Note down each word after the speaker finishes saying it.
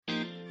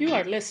You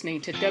are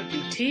listening to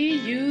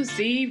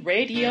WTUZ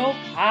Radio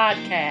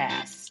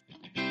Podcast.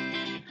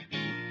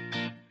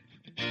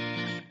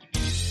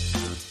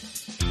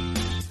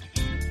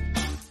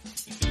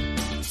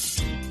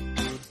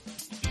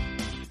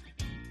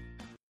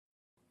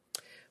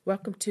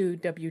 Welcome to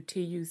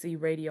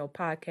WTUZ Radio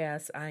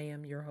Podcast. I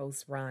am your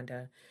host,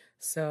 Rhonda.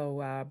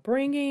 So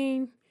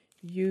bringing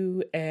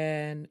you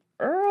an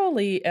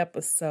early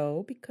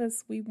episode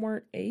because we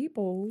weren't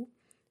able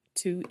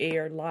to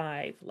air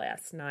live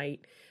last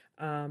night.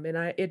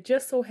 It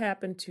just so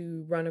happened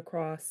to run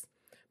across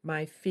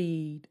my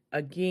feed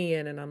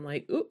again, and I'm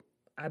like, oop,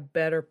 I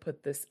better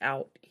put this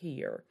out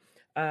here.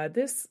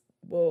 This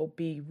will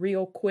be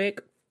real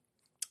quick,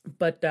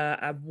 but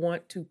I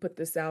want to put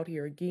this out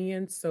here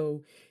again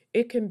so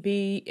it can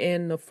be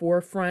in the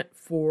forefront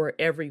for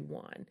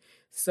everyone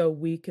so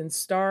we can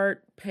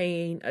start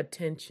paying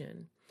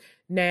attention.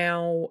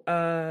 Now,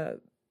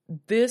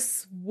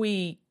 this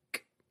week,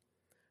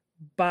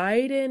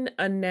 Biden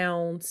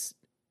announced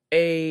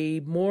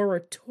a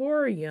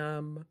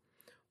moratorium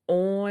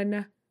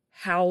on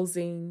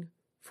housing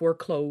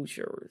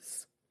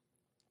foreclosures.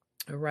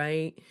 All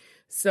right.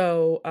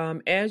 So,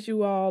 as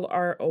you all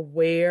are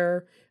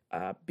aware,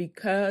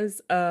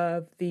 because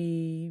of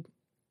the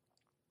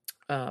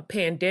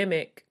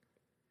pandemic,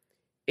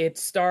 it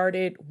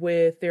started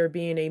with there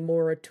being a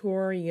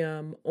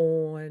moratorium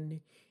on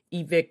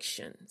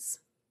evictions.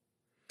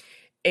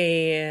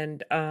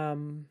 And,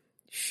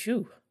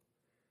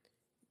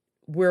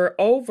 we're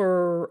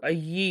over a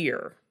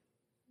year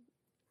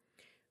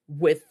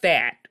with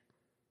that.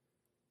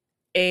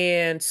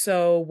 And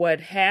so what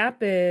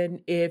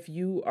happened, if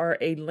you are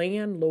a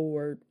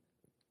landlord,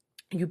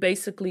 you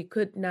basically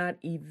could not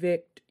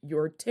evict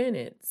your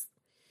tenants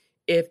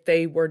if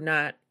they were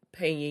not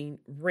paying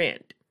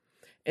rent.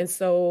 And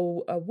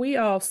so we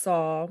all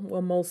saw,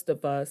 well, most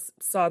of us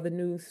saw the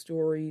news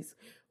stories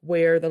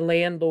where the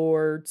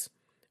landlords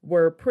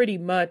were pretty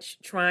much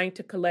trying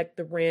to collect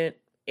the rent,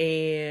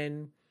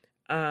 and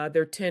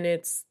their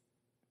tenants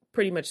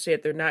pretty much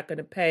said they're not going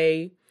to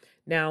pay.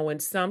 Now, in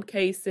some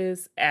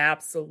cases,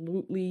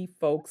 absolutely,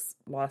 folks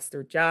lost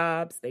their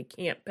jobs. They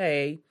can't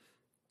pay.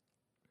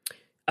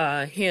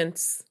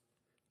 Hence,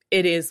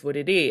 it is what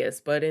it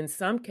is. But in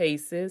some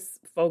cases,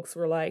 folks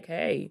were like,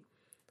 hey,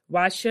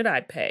 why should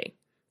I pay?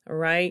 All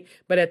right.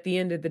 But at the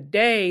end of the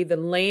day, the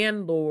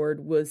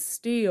landlord was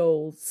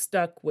still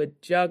stuck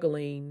with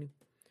juggling,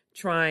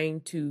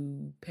 trying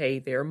to pay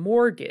their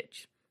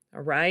mortgage.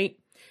 All right.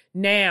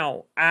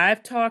 Now,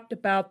 I've talked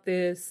about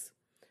this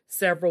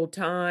several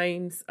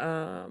times.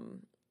 A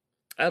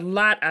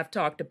lot I've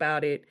talked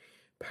about it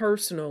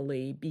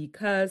personally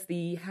because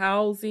the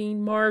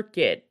housing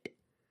market,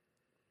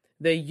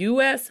 the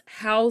U.S.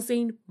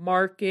 housing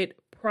market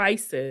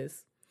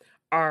prices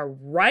are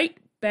right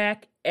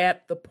back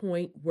at the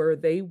point where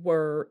they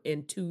were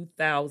in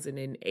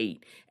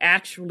 2008.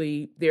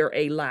 Actually, they're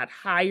a lot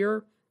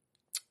higher,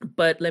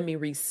 but let me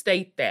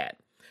restate that.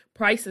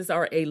 Prices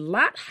are a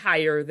lot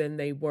higher than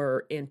they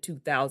were in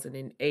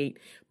 2008,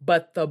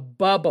 but the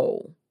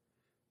bubble,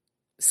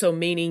 so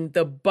meaning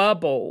the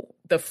bubble,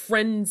 the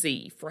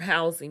frenzy for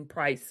housing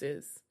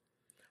prices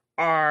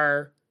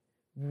are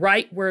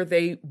right where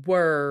they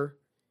were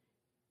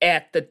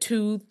at the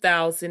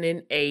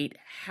 2008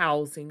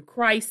 housing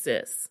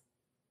crisis.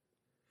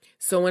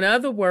 So in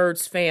other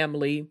words,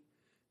 family,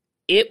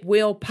 it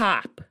will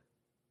pop.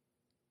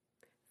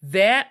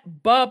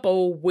 That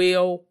bubble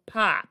will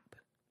pop.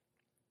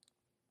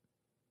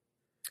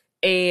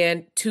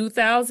 And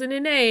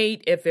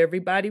 2008, if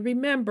everybody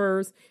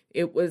remembers,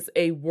 it was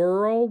a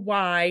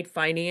worldwide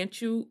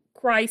financial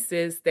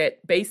crisis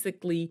that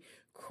basically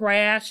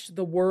crashed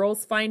the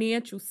world's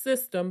financial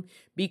system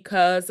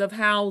because of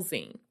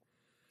housing.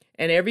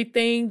 And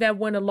everything that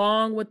went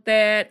along with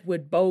that,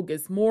 with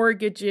bogus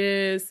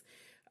mortgages,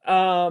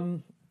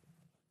 and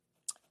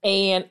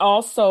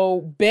also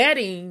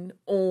betting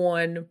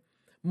on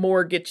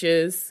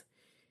mortgages.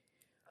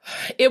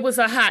 It was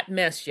a hot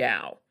mess,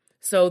 y'all.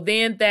 So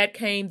then that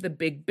came the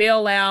big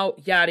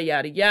bailout, yada,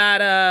 yada,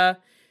 yada.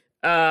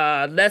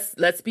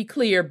 Let's be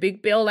clear,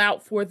 big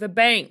bailout for the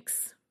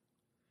banks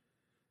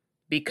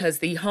because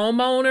the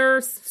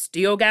homeowners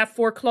still got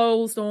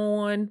foreclosed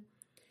on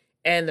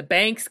and the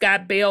banks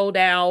got bailed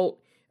out.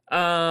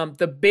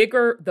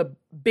 The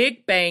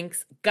big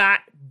banks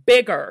got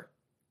bigger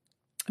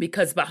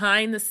because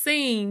behind the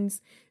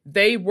scenes,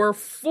 they were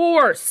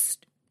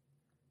forced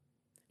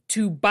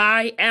to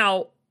buy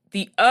out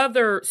the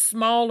other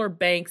smaller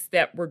banks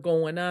that were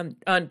going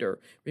under.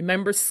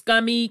 Remember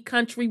Scummy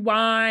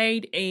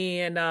Countrywide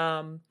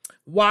and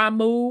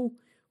WAMU,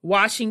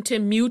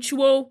 Washington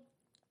Mutual?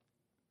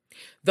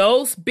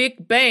 Those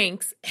big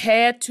banks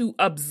had to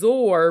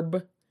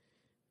absorb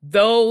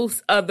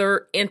those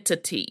other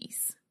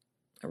entities,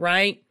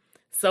 right?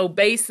 So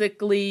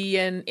basically,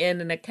 in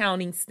an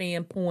accounting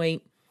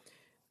standpoint,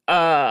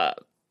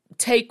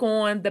 take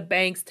on the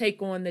banks,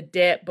 take on the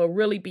debt, but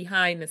really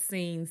behind the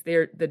scenes,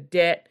 the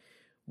debt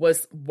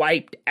was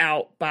wiped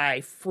out by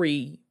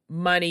free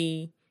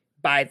money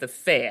by the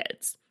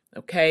feds.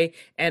 Okay.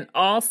 And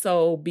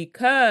also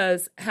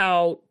because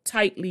how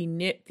tightly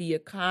knit the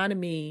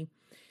economy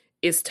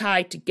is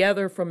tied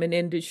together from an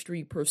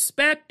industry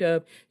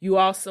perspective, you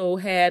also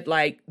had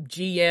like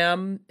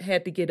GM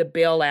had to get a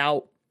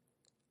bailout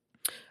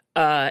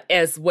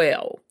as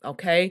well.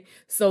 Okay.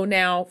 So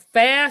now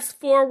fast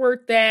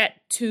forward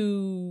that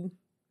to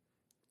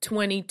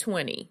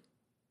 2020.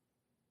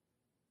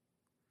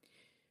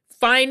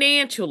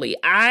 Financially,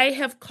 I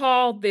have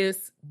called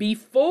this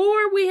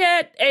before we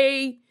had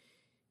a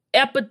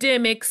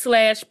epidemic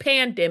 /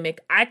 pandemic.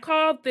 I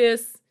called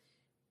this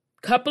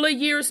a couple of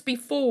years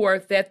before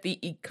that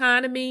the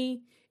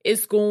economy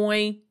is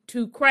going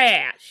to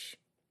crash.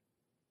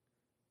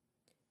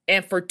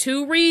 And for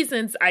two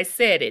reasons, I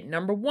said it.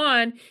 Number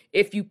one,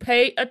 if you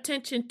pay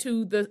attention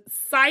to the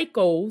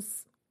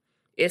cycles,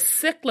 it's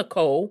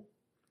cyclical.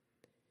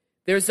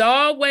 There's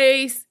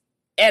always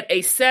at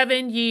a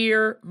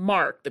 7-year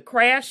mark. The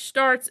crash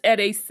starts at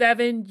a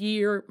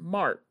 7-year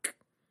mark.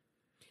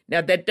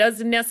 Now, that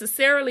doesn't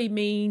necessarily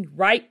mean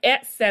right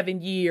at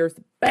 7 years,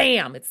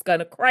 bam, it's going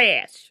to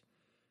crash.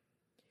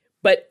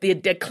 But the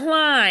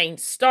decline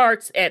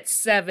starts at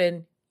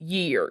 7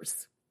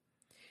 years.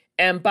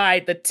 And by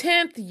the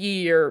 10th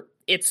year,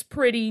 it's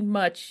pretty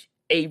much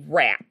a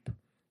wrap.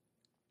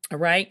 All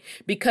right?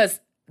 Because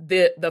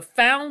the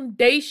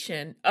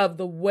foundation of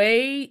the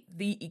way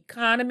the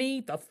economy,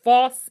 the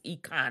false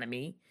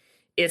economy,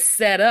 is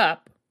set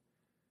up,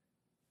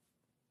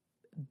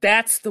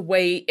 that's the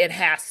way it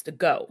has to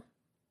go.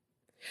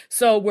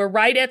 So we're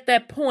right at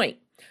that point.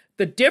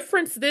 The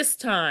difference this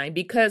time,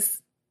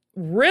 because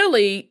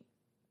really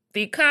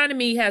the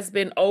economy has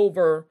been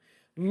over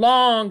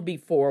long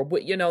before,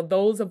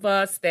 those of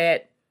us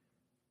that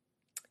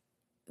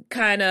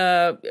kind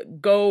of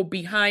go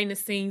behind the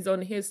scenes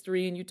on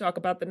history, and you talk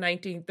about the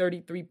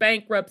 1933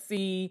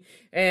 bankruptcy,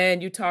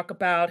 and you talk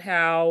about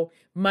how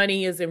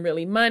money isn't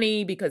really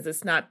money because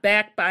it's not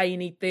backed by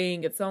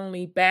anything. It's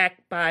only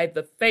backed by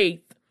the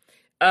faith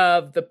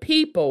of the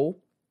people.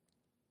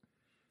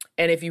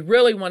 And if you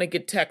really want to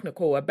get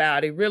technical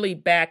about it, really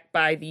backed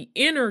by the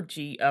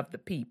energy of the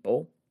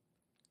people,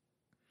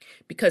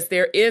 because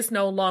there is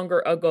no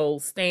longer a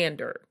gold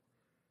standard.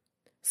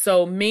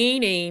 So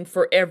meaning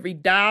for every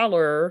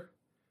dollar,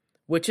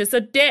 which is a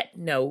debt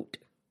note,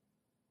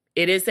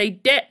 it is a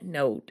debt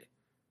note.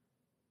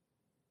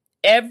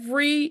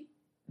 Every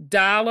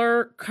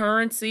dollar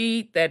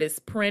currency that is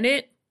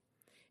printed,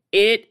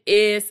 it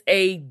is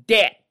a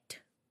debt.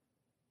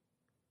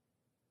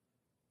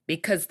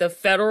 Because the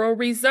Federal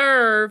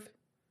Reserve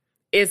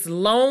is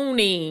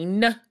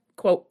loaning,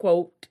 quote,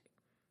 quote,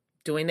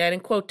 doing that in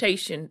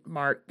quotation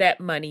mark,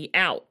 that money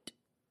out.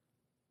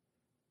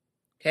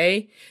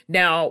 Okay.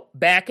 Now,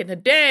 back in the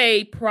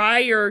day,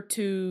 prior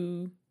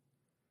to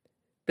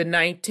the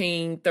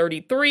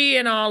 1933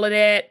 and all of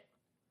that,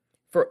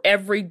 for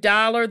every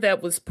dollar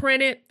that was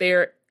printed,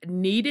 there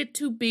needed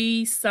to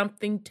be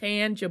something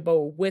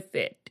tangible with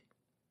it,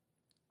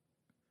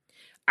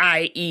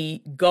 i.e.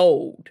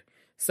 gold.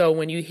 So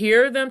when you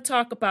hear them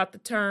talk about the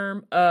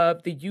term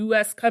of the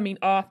U.S. coming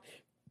off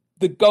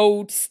the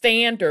gold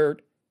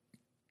standard,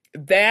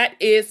 that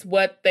is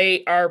what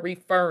they are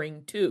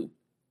referring to.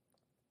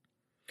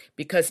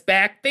 Because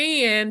back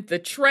then, the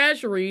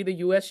Treasury, the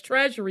U.S.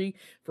 Treasury,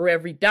 for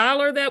every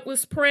dollar that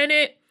was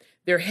printed,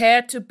 there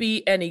had to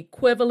be an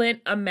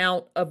equivalent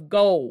amount of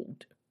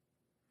gold.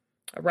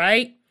 All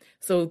right?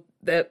 So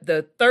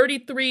the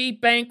 33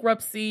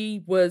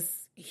 bankruptcy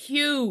was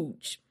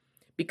huge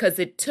because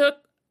it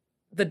took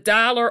the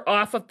dollar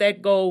off of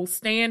that gold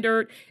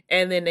standard,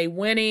 and then they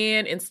went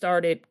in and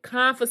started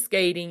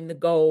confiscating the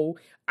gold,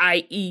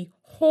 i.e.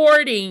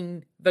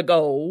 hoarding the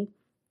gold,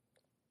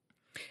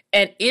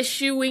 and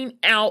issuing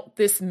out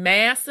this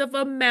massive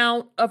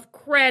amount of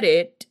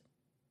credit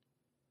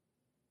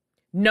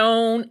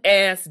known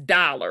as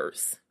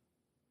dollars.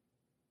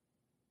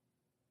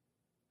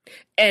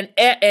 And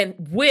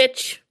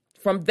which,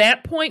 from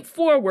that point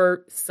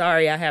forward,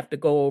 sorry, I have to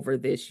go over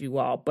this, you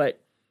all,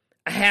 but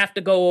I have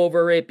to go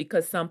over it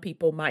because some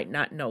people might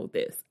not know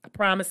this. I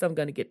promise I'm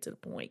going to get to the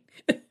point.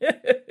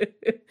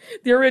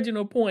 The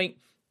original point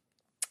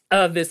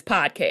of this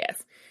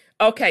podcast.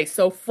 Okay,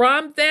 so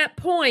from that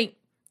point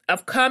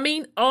of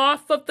coming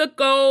off of the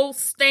gold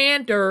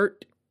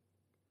standard,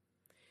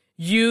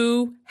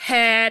 you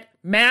had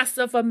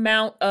massive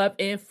amount of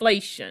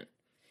inflation.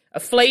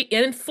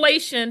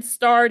 Inflation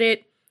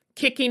started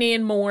kicking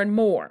in more and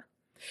more.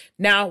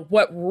 Now,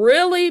 what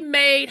really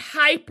made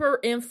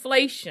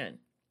hyperinflation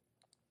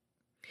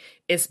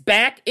is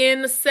back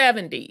in the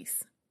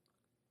 70s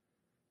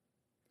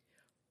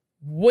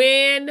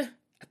when,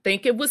 I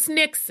think it was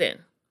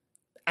Nixon.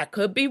 I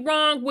could be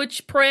wrong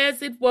which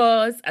pres it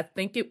was. I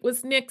think it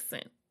was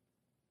Nixon.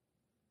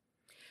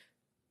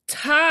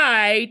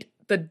 Tied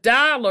the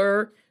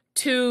dollar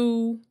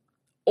to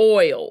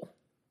oil.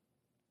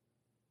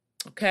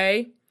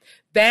 Okay?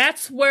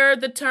 That's where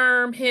the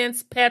term,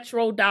 hence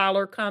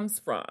petrodollar, comes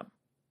from.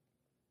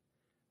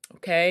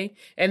 Okay.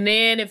 And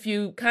then if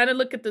you kind of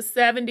look at the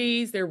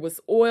 70s, there was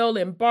oil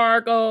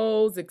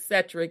embargoes, et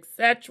cetera, et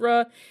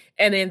cetera.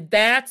 And then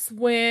that's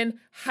when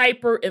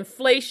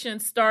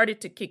hyperinflation started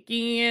to kick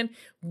in,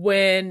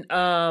 when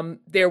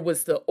there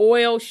was the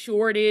oil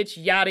shortage,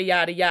 yada,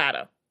 yada,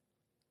 yada.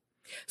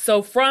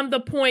 So from the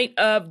point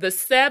of the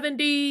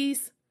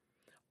 70s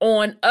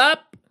on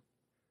up,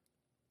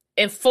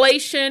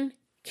 inflation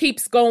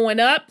keeps going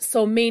up.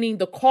 So meaning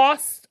the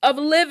cost of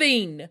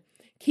living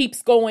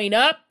keeps going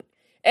up.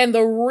 And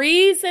the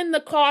reason the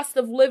cost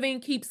of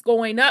living keeps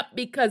going up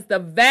because the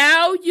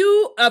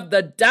value of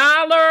the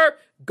dollar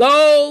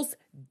goes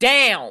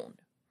down.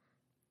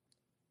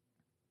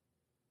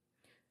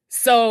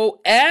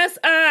 So as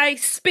I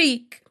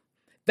speak,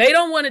 they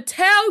don't want to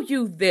tell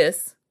you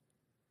this,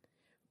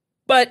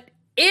 but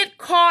it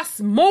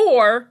costs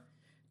more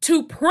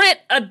to print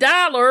a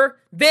dollar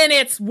than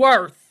it's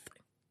worth.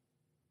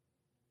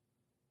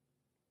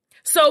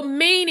 So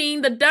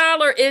meaning the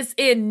dollar is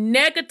in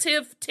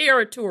negative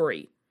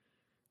territory.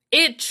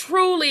 It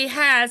truly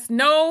has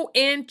no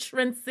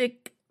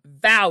intrinsic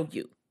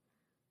value.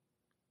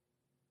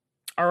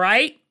 All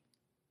right.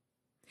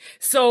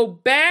 So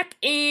back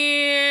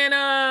in,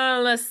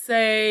 let's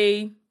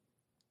say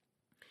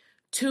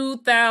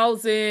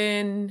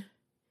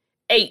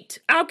 2008,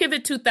 I'll give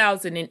it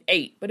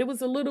 2008, but it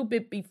was a little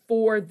bit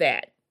before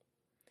that.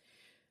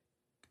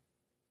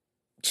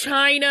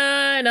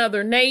 China and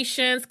other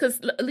nations,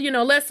 because,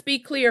 let's be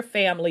clear,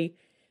 family.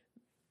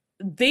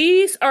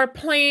 These are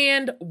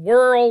planned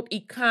world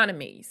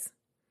economies.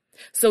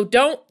 So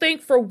don't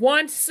think for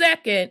 1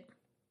 second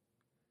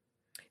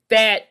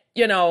that,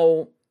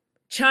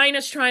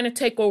 China's trying to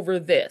take over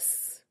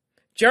this.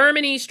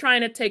 Germany's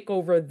trying to take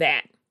over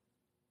that.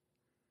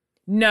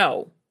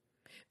 No.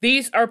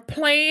 These are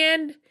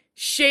planned,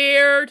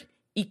 shared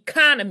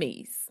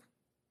economies.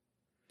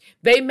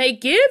 They may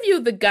give you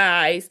the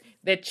guise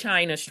that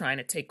China's trying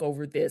to take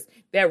over this,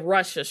 that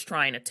Russia's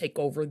trying to take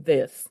over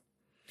this,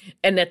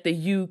 and that the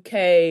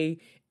UK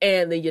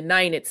and the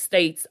United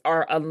States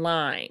are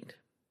aligned.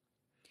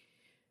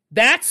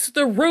 That's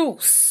the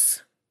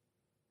ruse.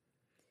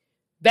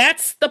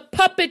 That's the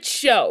puppet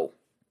show.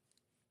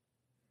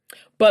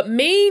 But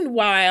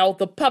meanwhile,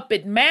 the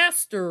puppet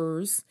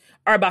masters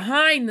are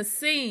behind the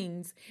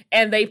scenes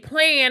and they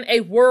plan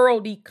a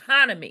world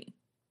economy.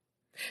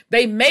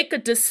 They make a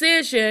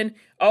decision,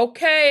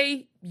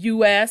 okay,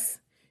 US,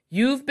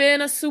 you've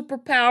been a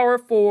superpower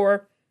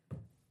for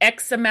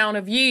X amount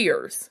of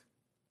years.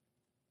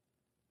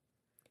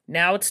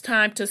 Now it's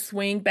time to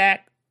swing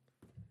back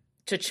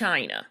to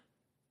China.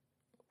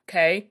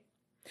 Okay?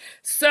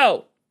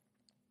 So,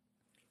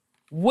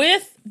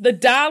 with the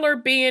dollar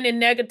being in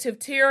negative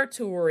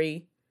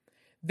territory,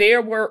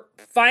 there were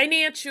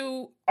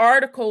financial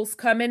articles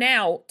coming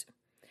out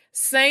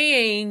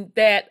saying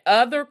that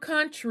other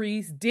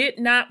countries did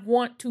not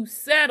want to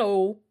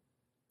settle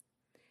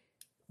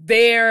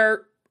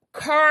their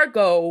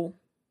cargo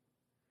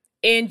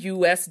in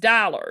US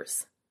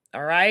dollars.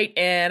 All right.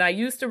 And I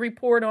used to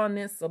report on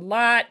this a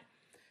lot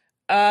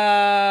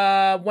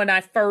when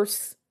I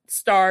first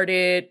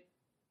started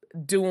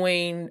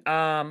doing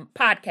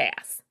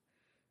podcasts.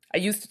 I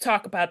used to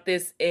talk about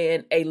this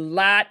in a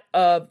lot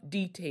of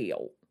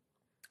detail.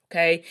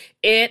 Okay.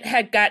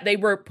 They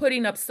were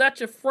putting up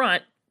such a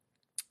front,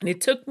 and it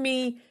took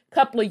me a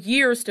couple of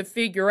years to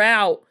figure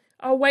out,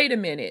 oh, wait a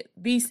minute,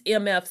 these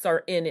MFs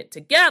are in it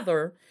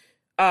together.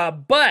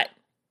 But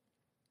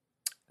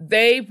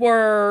they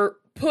were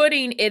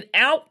putting it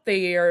out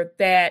there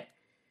that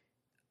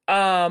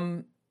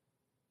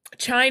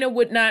China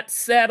would not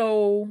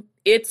settle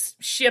its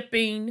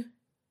shipping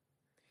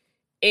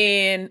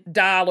in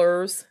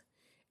dollars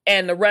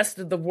and the rest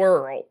of the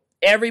world.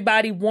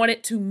 Everybody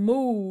wanted to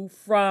move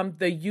from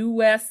the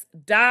US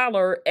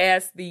dollar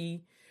as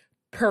the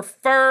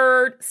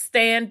preferred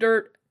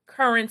standard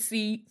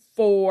currency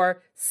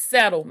for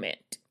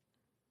settlement.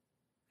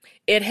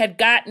 It had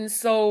gotten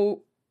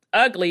so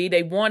ugly,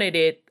 they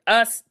wanted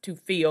us to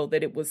feel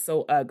that it was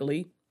so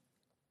ugly,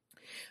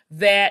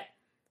 that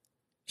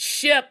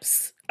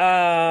ships,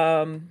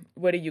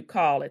 what do you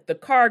call it? The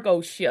cargo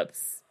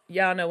ships.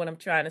 Y'all know what I'm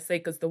trying to say,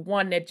 because the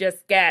one that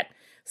just got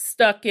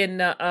stuck in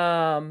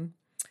the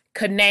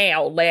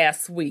canal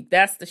last week,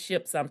 that's the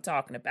ships I'm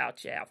talking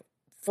about, y'all.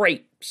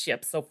 Freight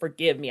ships. So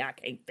forgive me, I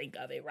can't think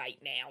of it right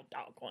now,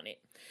 doggone it.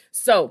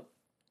 So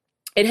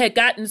it had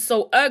gotten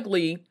so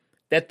ugly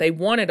that they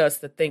wanted us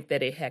to think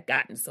that it had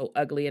gotten so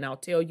ugly, and I'll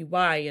tell you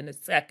why in a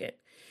second,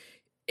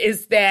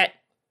 is that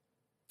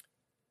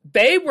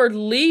they were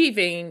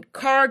leaving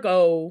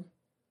cargo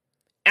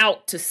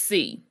out to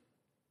sea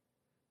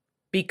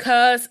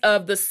because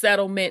of the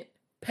settlement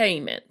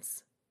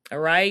payments, all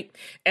right?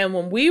 And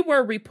when we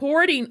were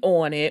reporting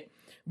on it,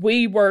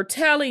 we were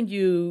telling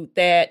you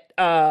that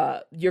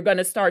you're going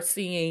to start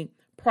seeing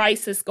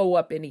prices go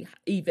up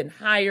even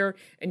higher,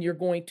 and you're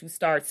going to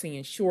start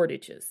seeing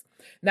shortages.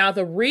 Now,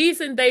 the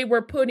reason they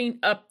were putting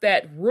up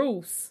that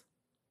ruse,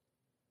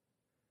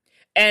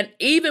 and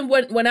even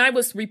when I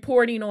was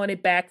reporting on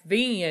it back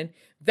then,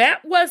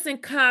 That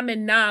wasn't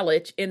common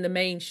knowledge in the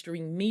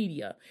mainstream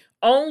media.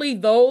 Only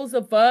those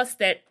of us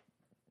that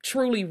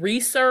truly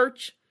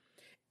research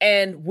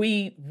and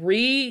we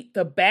read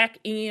the back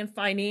end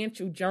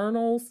financial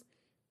journals,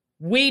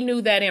 we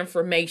knew that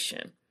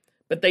information.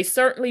 But they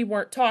certainly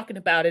weren't talking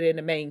about it in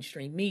the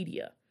mainstream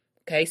media.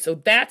 Okay, so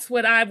that's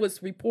what I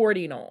was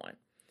reporting on.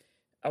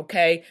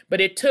 Okay,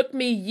 but it took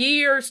me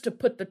years to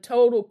put the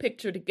total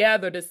picture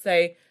together to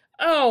say,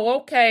 oh,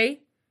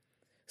 okay,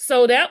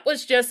 so that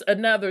was just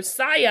another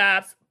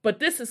psyops, but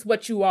this is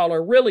what you all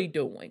are really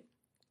doing.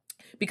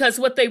 Because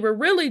what they were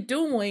really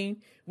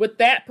doing with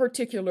that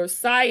particular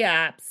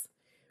psyops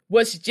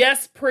was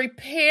just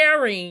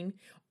preparing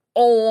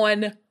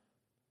on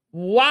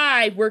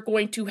why we're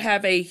going to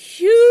have a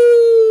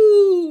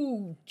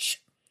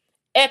huge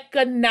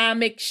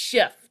economic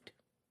shift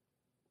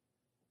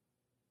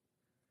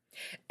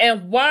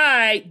and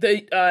why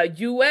the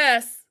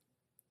U.S.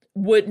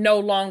 would no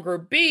longer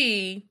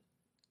be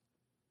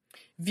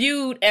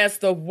viewed as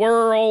the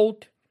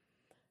world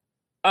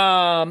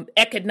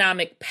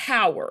economic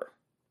power.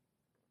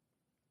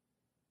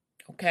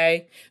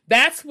 Okay,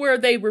 that's where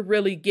they were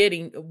really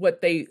getting where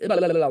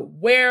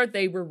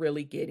they were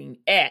really getting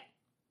at.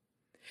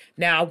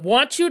 Now, I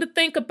want you to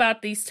think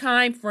about these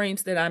time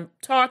frames that I'm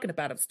talking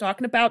about. I was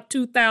talking about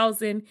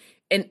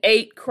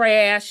 2008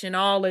 crash and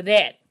all of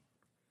that.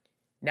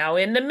 Now,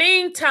 in the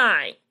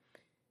meantime,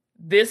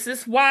 this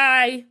is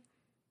why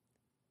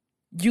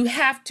you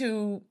have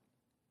to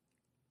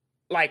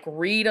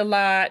read a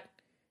lot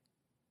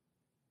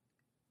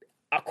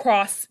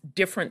across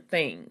different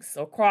things,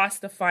 across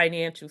the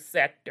financial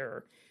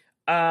sector,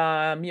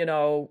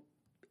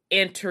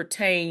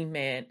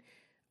 entertainment,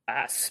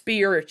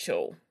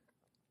 spiritual,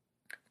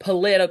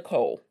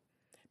 political,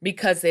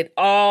 because it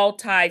all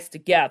ties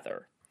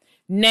together.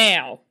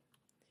 Now,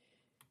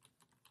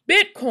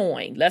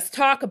 Bitcoin, let's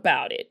talk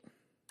about it.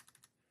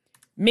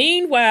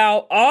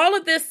 Meanwhile, all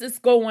of this is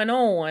going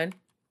on,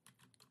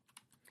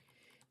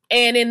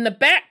 and in the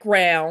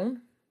background,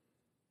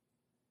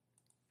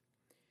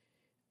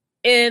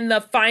 in the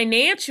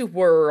financial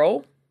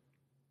world,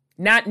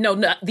 not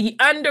the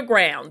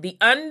underground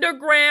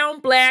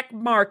black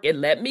market.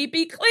 Let me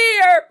be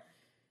clear.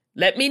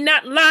 Let me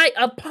not lie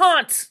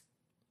upon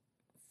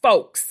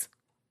folks.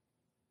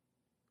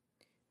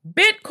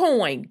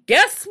 Bitcoin.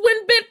 Guess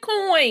when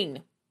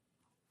Bitcoin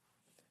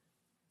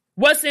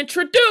was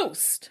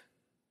introduced?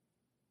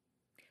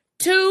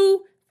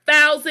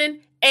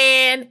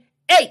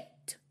 2008.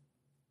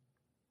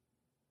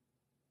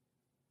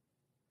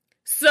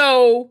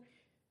 So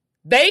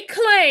they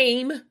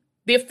claim,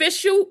 the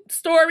official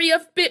story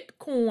of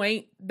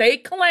Bitcoin, they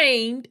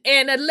claimed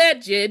and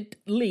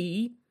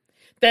allegedly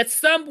that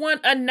someone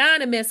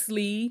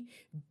anonymously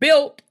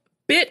built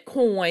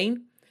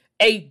Bitcoin,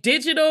 a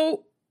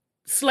digital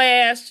 /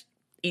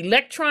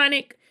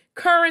 electronic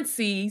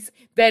currencies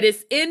that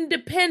is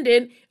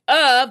independent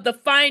of the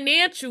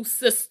financial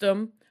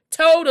system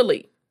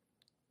totally.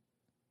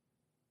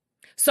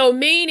 So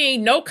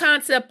meaning no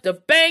concept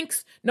of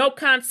banks, no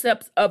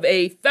concept of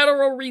a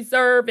Federal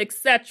Reserve,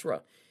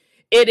 etc.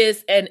 It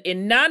is an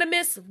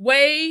anonymous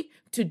way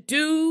to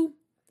do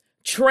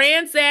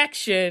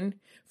transaction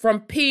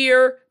from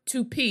peer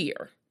to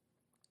peer.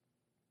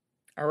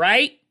 All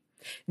right.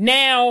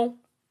 Now,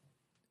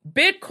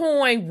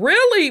 Bitcoin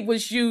really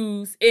was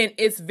used in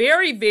its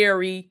very,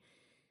 very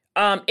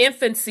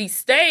infancy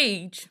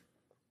stage.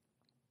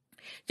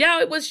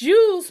 Yeah, it was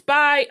used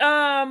by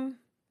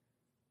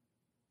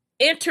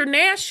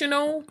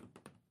international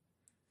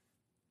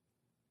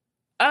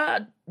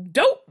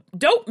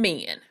dope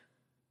men.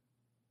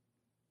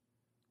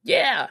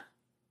 Yeah.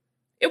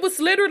 It was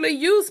literally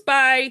used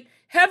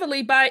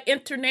heavily by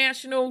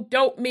international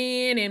dope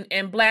men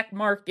and black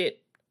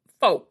market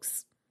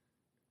folks.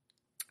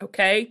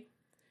 Okay.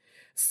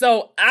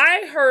 So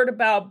I heard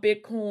about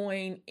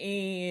Bitcoin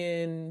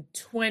in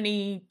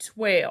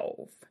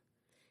 2012.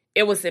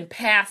 It was in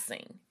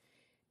passing.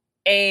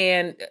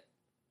 And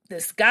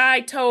this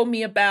guy told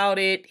me about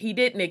it. He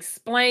didn't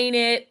explain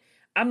it.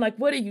 I'm like,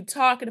 what are you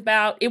talking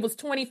about? It was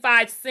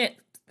 25 cents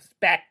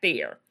back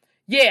there.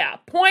 Yeah,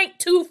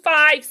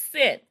 0.25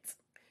 cents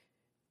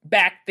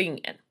back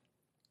then.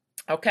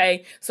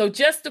 Okay, so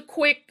just a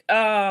quick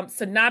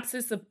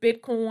synopsis of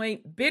Bitcoin.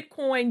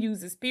 Bitcoin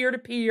uses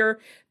peer-to-peer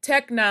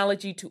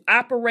technology to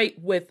operate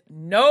with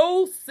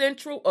no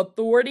central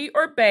authority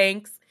or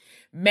banks.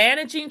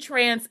 Managing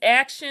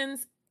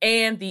transactions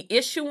and the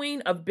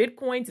issuing of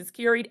Bitcoins is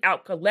carried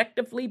out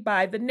collectively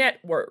by the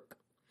network.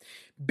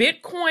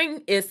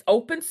 Bitcoin is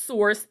open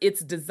source.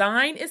 Its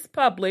design is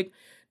public.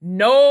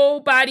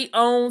 Nobody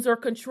owns or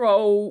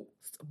controls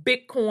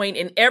Bitcoin,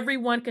 and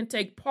everyone can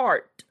take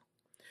part.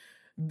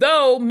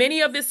 Though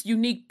many of its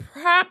unique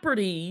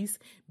properties,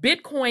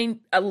 Bitcoin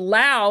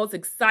allows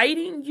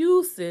exciting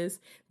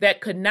uses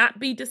that could not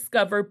be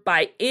discovered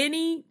by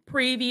any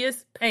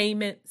previous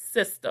payment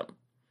system.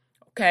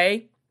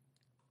 Okay?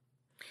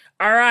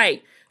 All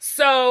right.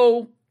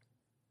 So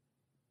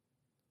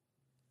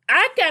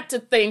I got to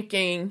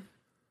thinking,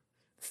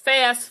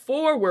 fast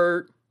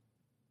forward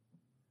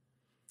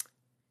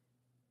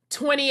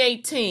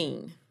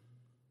 2018,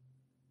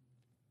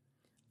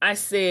 I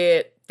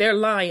said, they're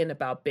lying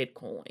about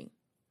Bitcoin.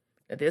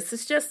 Now, this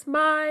is just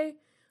my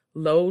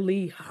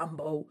lowly,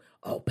 humble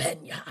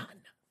opinion.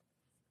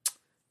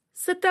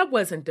 So that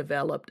wasn't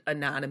developed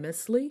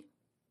anonymously.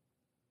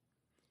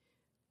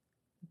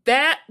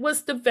 That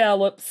was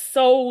developed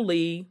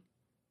solely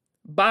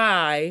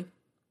by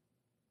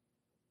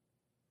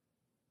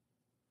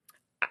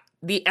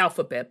the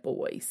Alphabet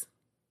Boys.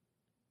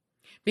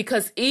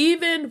 Because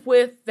even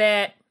with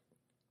that,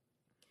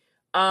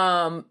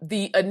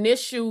 the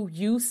initial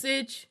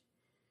usage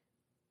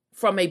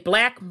from a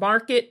black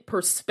market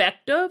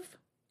perspective,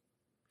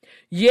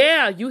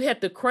 yeah, you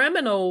had the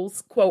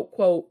criminals, quote,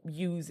 quote,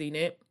 using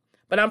it,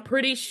 but I'm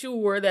pretty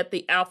sure that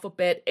the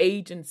alphabet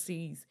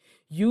agencies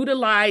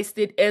utilized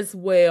it as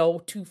well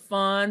to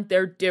fund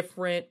their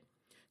different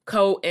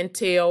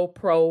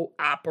COINTELPRO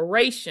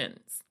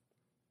operations.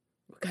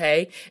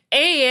 Okay,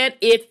 and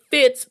it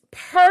fits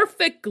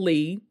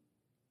perfectly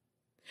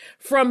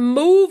from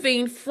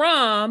moving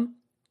from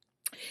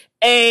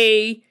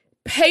a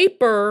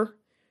paper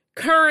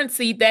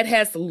currency that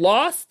has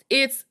lost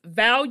its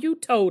value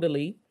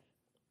totally,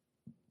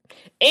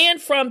 and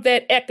from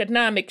that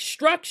economic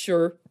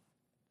structure,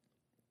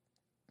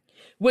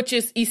 which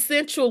is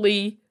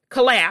essentially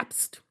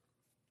collapsed,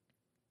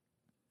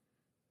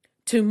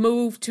 to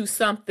move to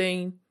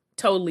something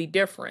totally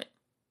different.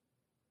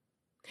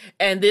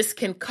 And this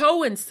can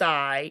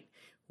coincide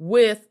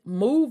with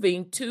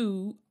moving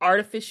to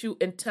artificial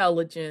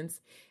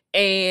intelligence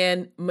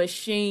and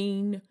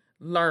machine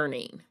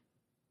learning,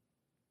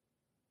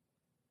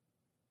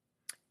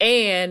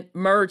 and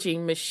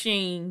merging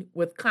machine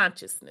with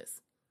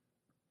consciousness.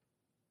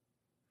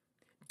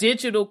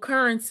 Digital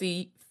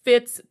currency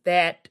fits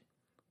that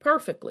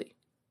perfectly.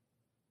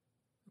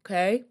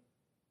 Okay?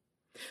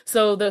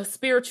 So the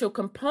spiritual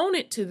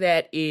component to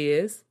that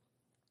is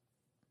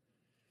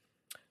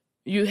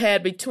you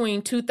had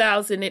between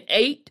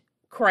 2008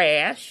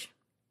 crash.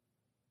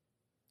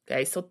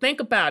 Okay, so think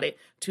about it.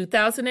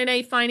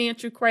 2008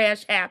 financial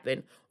crash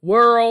happened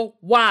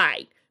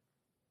worldwide.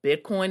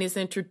 Bitcoin is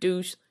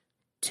introduced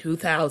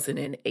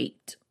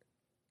 2008.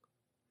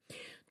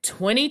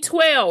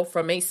 2012,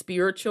 from a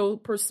spiritual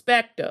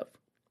perspective,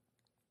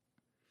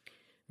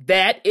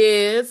 that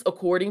is,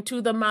 according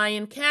to the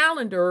Mayan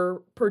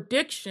calendar,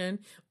 prediction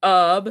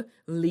of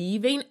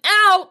leaving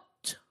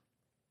out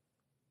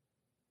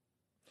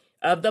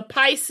of the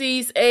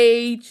Pisces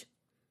age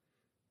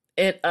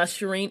and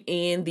ushering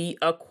in the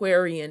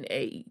Aquarian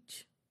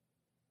age.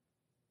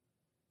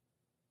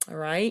 All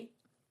right.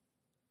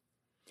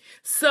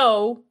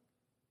 So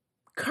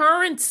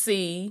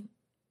currency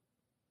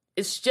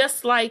is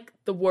just like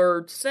the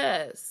word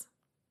says.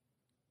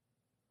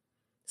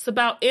 It's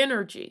about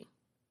energy.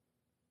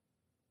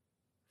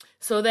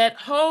 So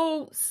that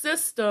whole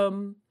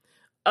system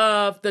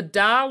of the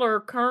dollar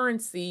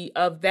currency,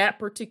 of that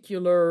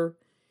particular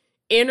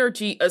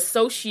energy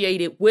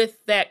associated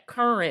with that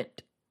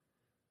current,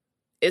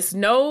 is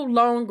no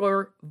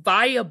longer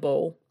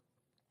viable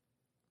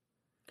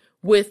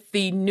with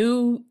the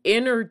new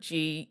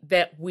energy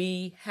that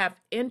we have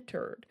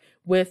entered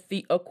with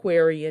the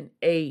Aquarian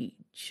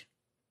age.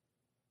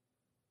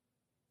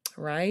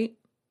 Right?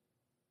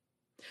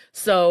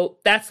 So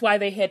that's why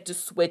they had to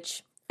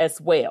switch as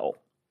well.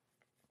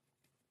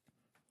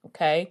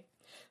 Okay?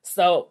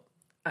 So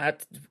I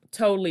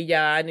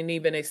didn't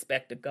even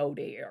expect to go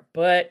there,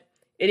 but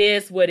it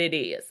is what it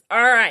is.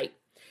 All right.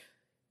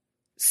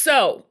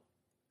 So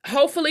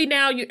hopefully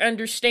now you're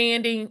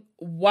understanding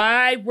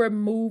why we're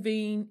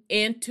moving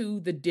into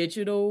the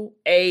digital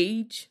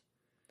age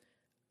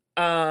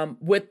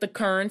with the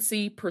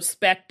currency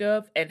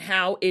perspective, and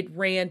how it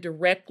ran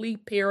directly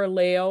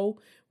parallel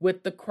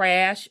with the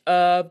crash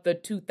of the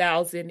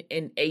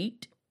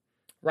 2008,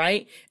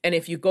 right? And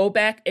if you go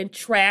back and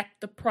track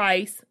the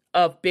price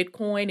of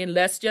Bitcoin, and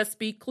let's just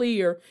be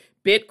clear,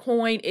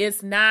 Bitcoin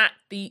is not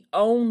the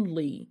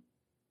only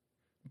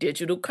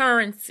digital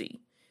currency.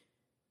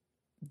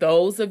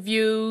 Those of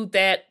you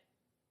that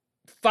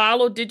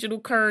follow digital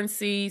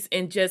currencies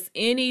in just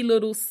any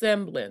little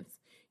semblance,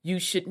 you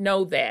should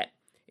know that.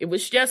 It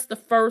was just the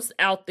first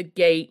out the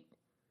gate,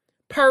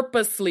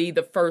 purposely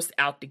the first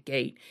out the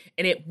gate.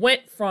 And it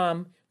went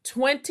from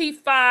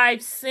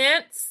 25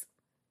 cents.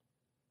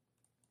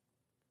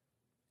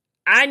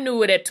 I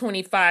knew it at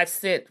 25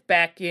 cents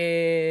back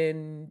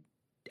in,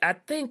 I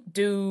think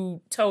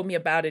dude told me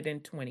about it in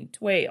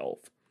 2012.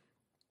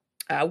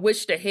 I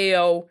wish the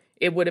hell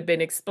it would have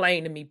been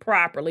explained to me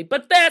properly,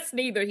 but that's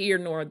neither here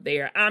nor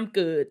there. I'm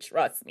good.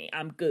 Trust me,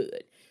 I'm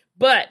good.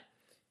 But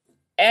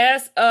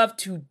as of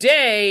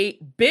today,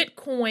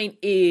 Bitcoin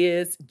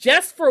is,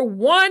 just for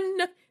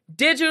one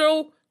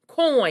digital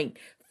coin,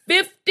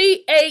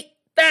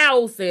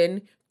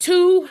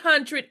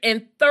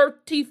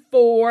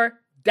 $58,234.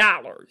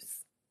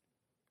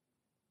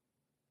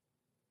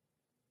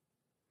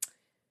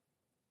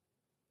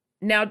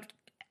 Now,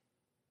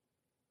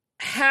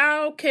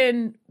 how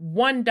can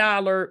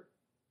 $1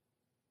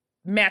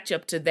 match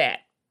up to that?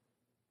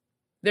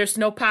 There's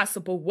no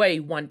possible way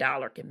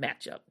 $1 can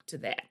match up to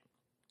that.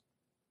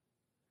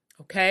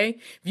 Okay?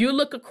 If you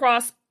look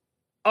across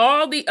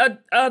all the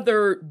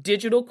other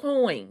digital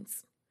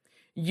coins,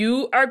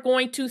 you are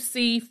going to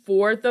see,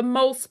 for the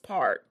most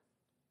part,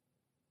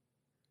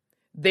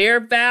 their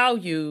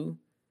value,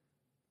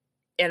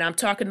 and I'm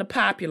talking the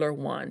popular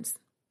ones,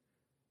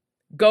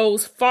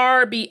 goes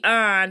far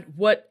beyond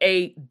what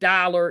a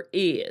dollar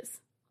is.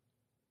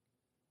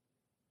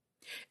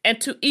 And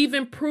to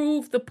even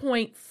prove the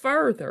point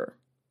further,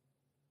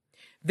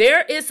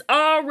 there is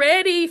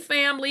already,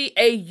 family,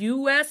 a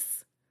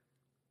U.S.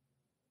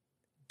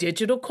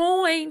 digital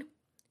coin.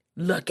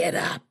 Look it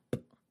up.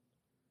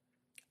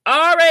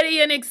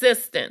 Already in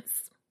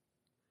existence.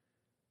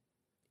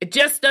 It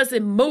just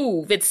doesn't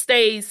move. It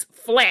stays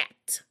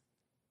flat.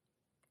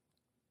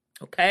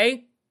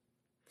 Okay?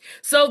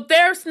 So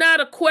there's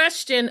not a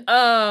question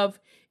of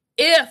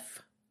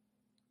if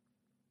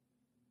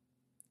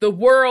the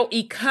world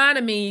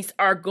economies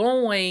are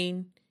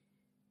going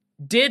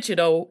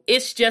digital.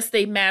 It's just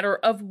a matter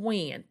of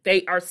when.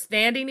 They are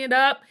standing it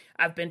up.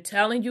 I've been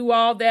telling you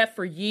all that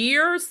for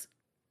years.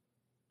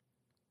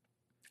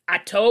 I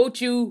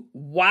told you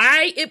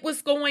why it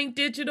was going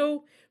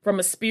digital from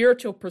a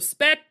spiritual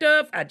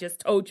perspective. I just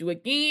told you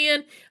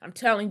again. I'm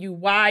telling you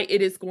why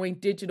it is going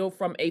digital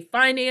from a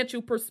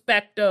financial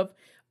perspective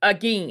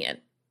again.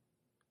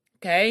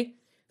 Okay?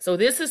 So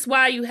this is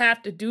why you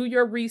have to do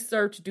your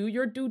research, do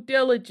your due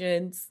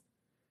diligence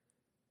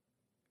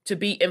to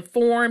be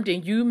informed,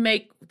 and you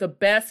make the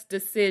best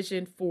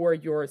decision for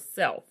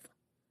yourself.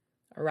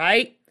 All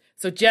right?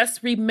 So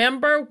just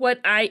remember what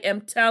I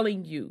am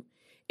telling you.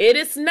 It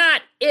is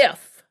not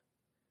if.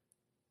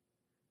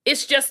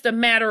 It's just a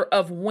matter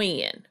of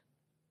when.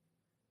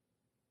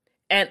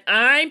 And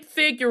I'm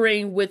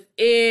figuring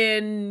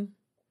within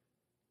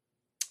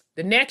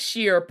the next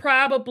year,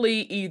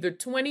 probably either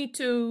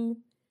 22,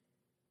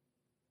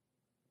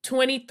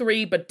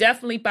 23, but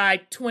definitely by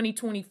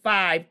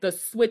 2025, the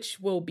switch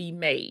will be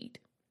made.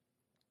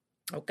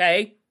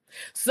 Okay?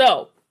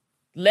 So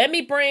let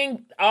me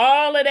bring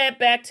all of that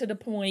back to the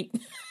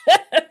point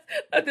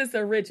of this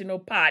original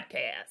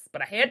podcast.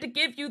 But I had to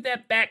give you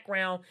that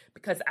background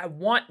because I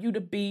want you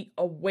to be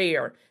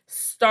aware.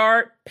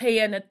 Start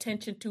paying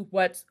attention to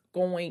what's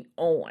going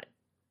on.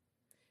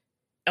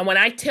 And when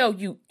I tell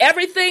you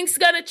everything's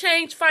going to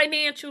change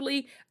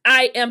financially,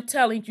 I am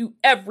telling you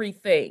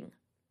everything.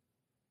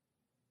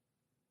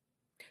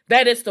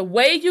 That is the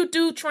way you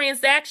do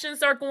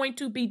transactions are going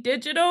to be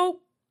digital.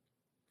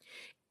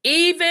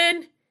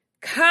 Even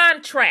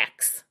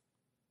contracts.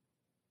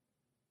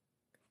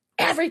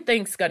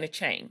 Everything's going to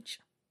change.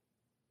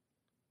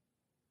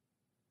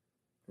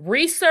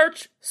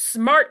 Research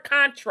smart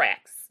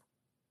contracts.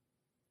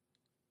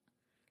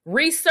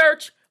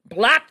 Research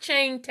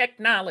blockchain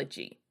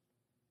technology.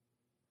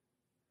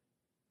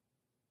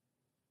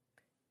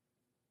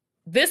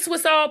 This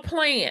was all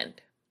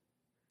planned.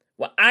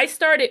 Well, I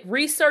started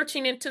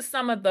researching into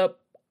some of the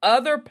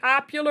other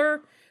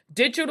popular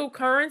digital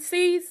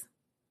currencies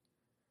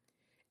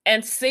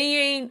and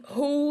seeing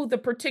who the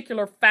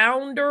particular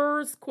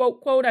founders,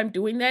 quote, quote, I'm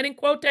doing that in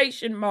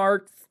quotation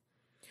marks,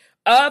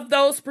 of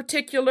those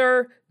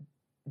particular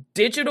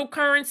digital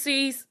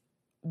currencies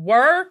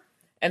were,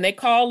 and they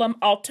call them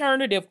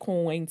alternative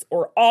coins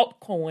or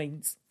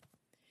altcoins.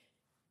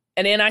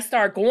 And then I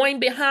started going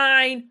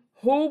behind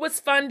who was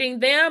funding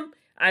them.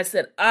 I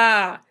said,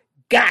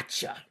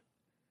 gotcha.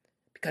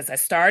 Because I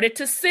started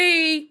to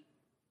see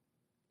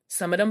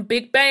some of them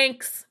big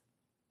banks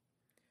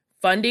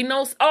funding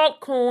those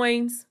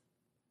altcoins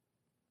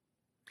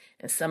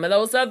and some of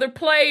those other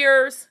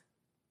players.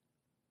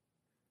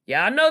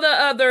 Yeah, I know the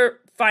other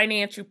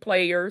financial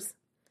players.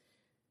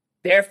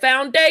 Their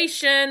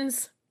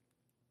foundations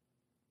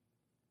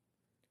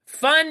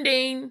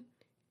funding,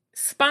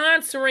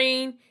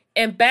 sponsoring,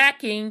 and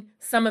backing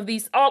some of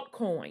these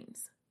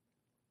altcoins.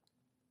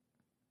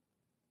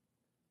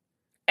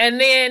 And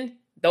then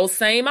those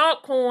same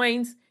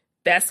altcoins,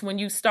 that's when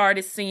you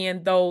started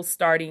seeing those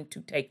starting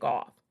to take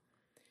off.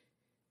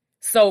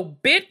 So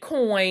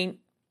Bitcoin,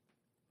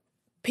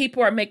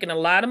 people are making a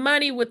lot of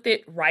money with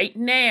it right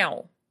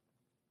now.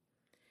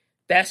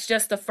 That's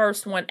just the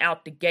first one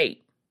out the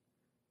gate.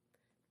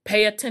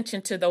 Pay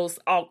attention to those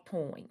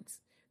altcoins.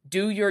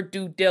 Do your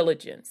due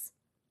diligence,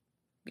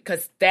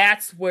 because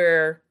that's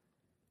where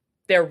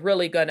they're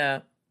really going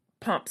to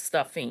pump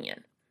stuff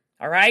in.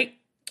 All right?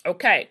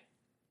 Okay.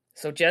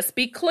 So just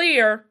be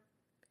clear.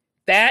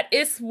 That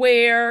is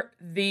where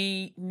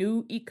the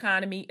new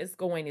economy is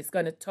going. It's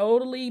going to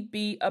totally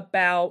be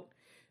about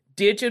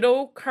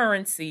digital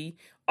currency.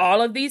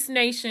 All of these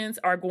nations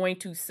are going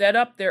to set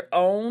up their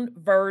own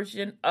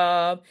version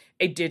of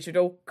a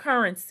digital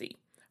currency.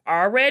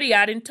 Already,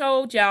 I done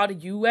told y'all the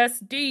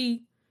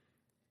USD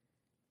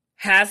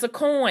has a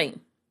coin.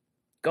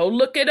 Go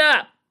look it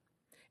up.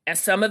 And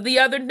some of the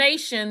other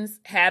nations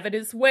have it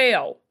as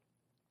well.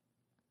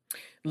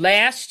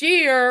 Last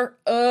year,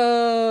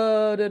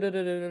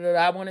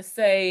 I want to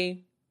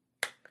say,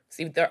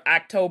 see, they're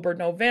October,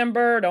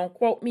 November. Don't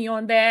quote me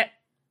on that.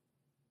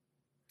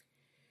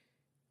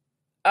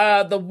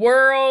 The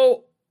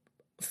World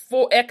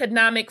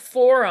Economic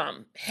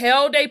Forum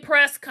held a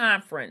press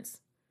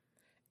conference,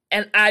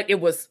 and it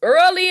was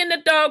early in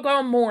the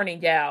doggone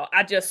morning, y'all.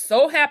 I just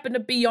so happened to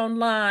be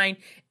online,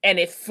 and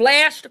it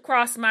flashed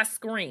across my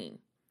screen,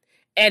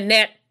 and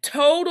that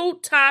total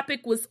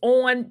topic was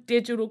on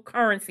digital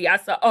currency. I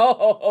said,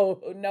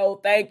 oh no,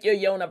 thank you,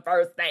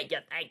 universe. Thank you,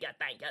 thank you,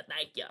 thank you,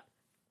 thank you.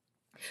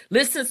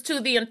 Listens to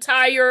the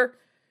entire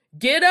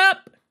get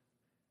up.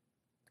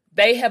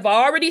 They have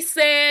already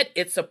said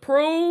it's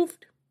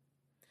approved.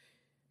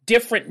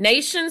 Different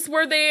nations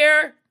were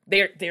there.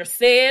 They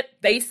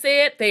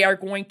said they are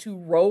going to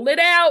roll it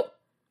out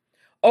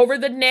over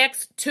the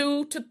next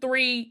 2 to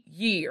 3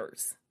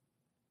 years.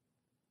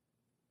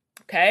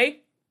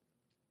 Okay?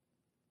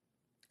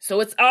 So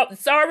it's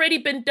already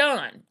been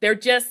done. They're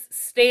just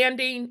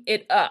standing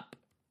it up.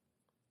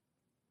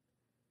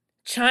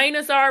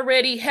 China's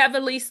already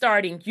heavily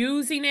starting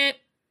using it.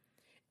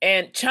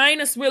 And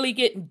China's really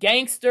getting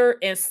gangster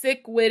and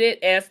sick with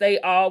it, as they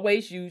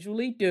always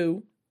usually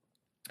do.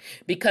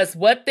 Because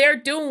what they're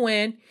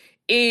doing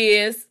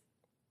is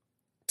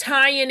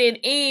tying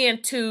it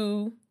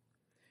into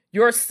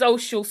your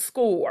social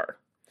score.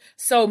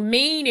 So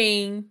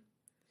meaning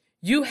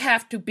you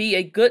have to be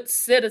a good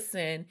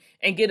citizen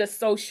and get a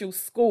social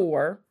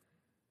score.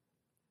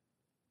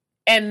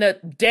 And the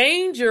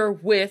danger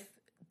with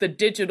the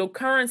digital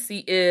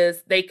currency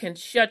is they can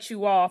shut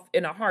you off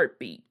in a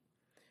heartbeat.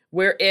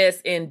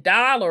 Whereas in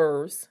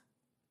dollars,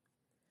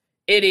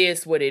 it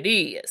is what it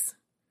is.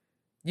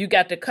 You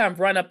got to come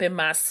run up in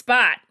my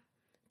spot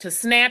to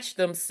snatch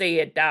them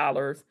said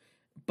dollars,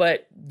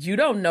 but you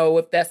don't know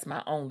if that's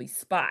my only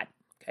spot.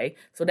 Okay,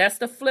 so that's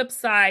the flip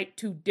side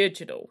to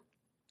digital.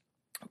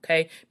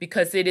 Okay,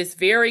 because it is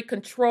very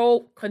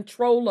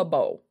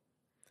controllable.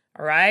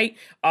 All right,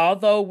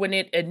 although when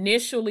it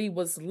initially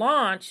was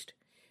launched,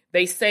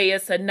 they say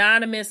it's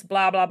anonymous,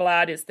 blah blah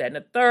blah, this, that, and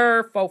the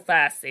third, 4,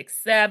 5, 6,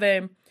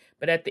 7.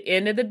 But at the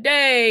end of the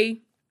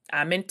day,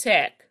 I'm in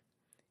tech.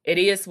 It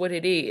is what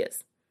it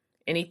is.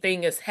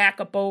 Anything is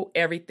hackable.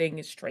 Everything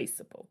is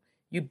traceable.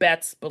 You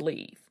best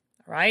believe.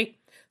 All right.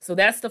 So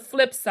that's the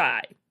flip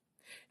side.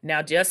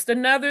 Now, just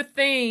another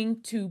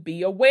thing to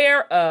be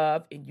aware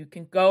of, and you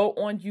can go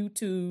on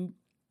YouTube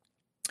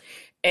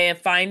and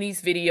find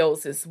these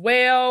videos as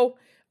well.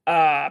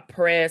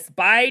 President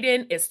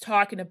Biden is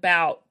talking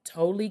about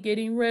totally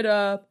getting rid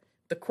of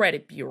the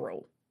credit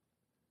bureau.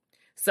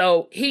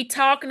 So he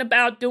talking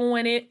about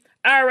doing it.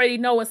 I already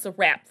know it's a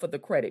wrap for the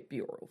credit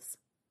bureaus.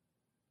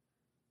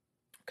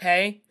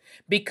 Okay?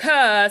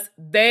 Because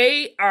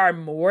they are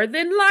more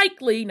than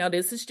likely, now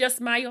this is just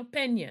my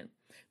opinion,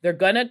 they're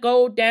going to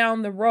go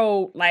down the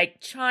road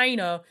like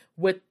China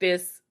with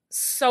this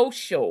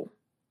social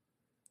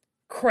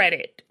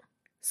credit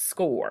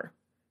score.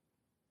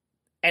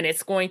 And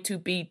it's going to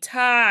be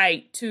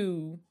tied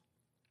to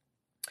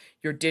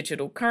your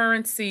digital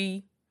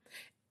currency.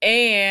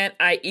 And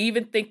I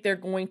even think they're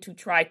going to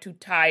try to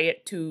tie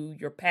it to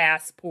your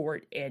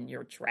passport and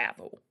your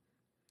travel.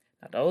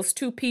 Now, those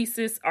two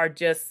pieces are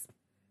just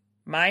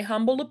my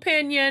humble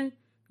opinion.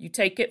 You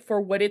take it for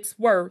what it's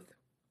worth.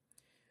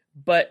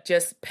 But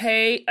just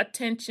pay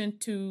attention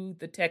to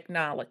the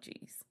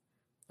technologies.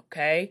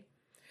 Okay?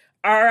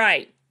 All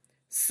right.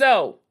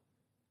 So,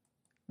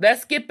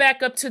 let's get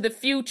back up to the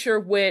future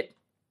with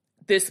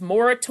this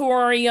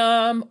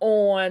moratorium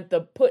on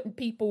the putting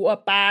people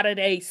up out of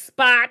their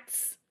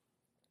spots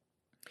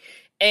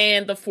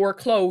and the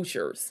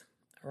foreclosures.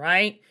 All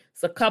right.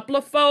 It's a couple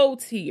of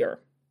folds here.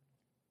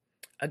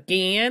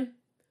 Again,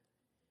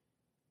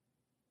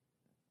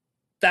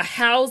 the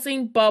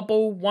housing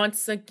bubble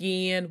once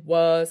again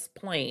was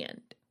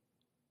planned.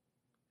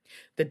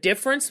 The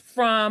difference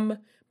from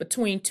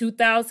between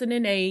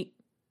 2008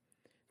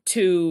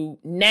 to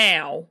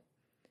now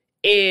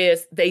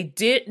is they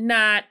did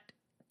not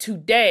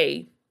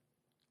today.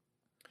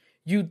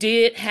 You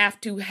did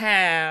have to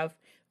have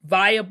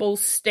viable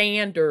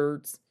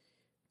standards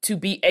to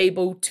be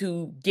able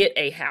to get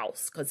a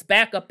house. Because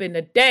back up in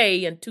the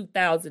day in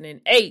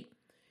 2008,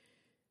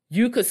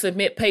 you could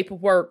submit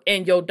paperwork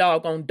in your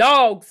doggone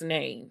dog's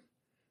name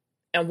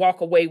and walk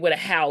away with a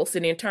house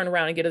and then turn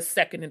around and get a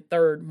second and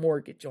third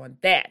mortgage on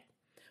that.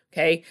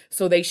 Okay,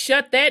 so they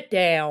shut that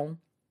down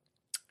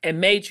and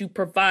made you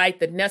provide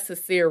the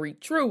necessary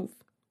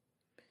truth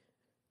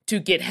to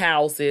get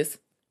houses.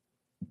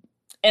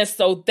 And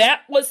so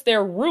that was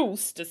their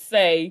ruse to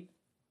say,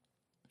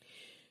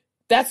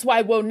 that's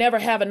why we'll never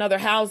have another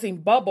housing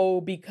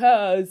bubble,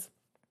 because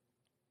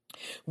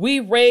we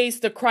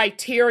raised the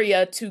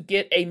criteria to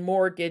get a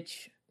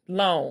mortgage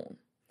loan.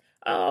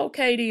 Oh,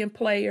 Katie and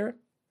player.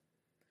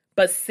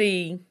 But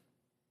see,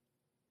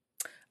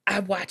 I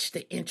watch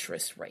the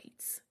interest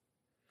rates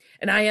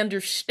and I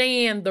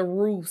understand the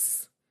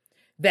ruse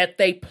that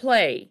they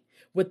play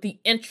with the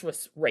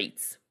interest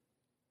rates.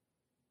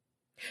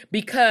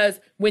 Because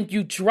when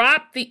you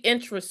drop the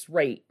interest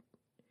rate,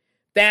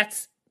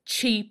 that's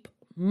cheap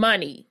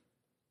money.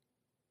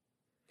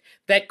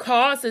 That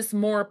causes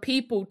more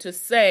people to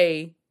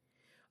say,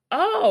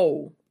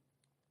 oh,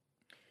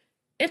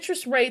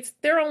 interest rates,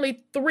 they're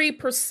only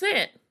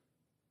 3%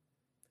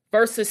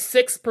 versus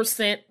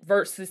 6%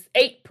 versus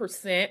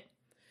 8%.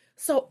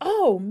 So,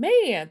 oh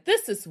man,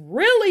 this is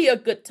really a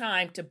good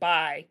time to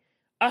buy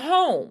a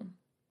home.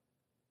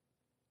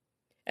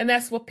 And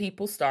that's what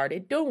people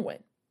started doing.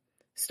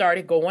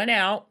 Started going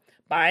out,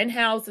 buying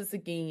houses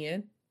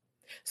again.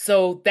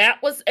 So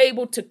that was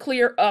able to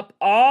clear up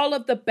all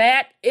of the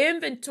bad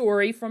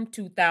inventory from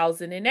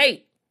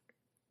 2008.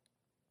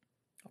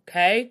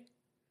 Okay?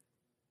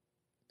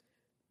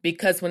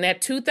 Because when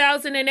that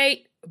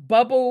 2008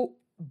 bubble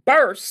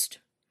burst,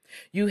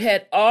 you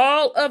had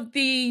all of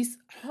these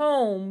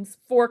homes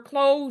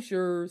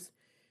foreclosures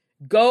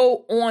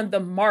go on the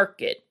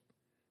market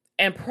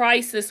and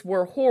prices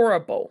were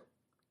horrible.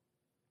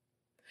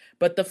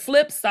 But the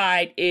flip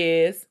side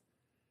is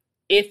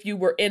if you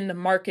were in the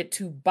market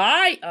to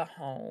buy a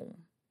home,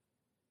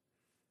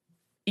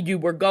 you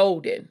were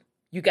golden.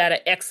 You got an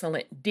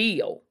excellent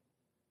deal.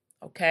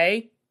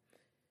 Okay?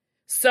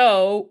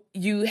 So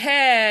you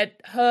had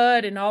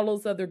HUD and all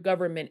those other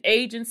government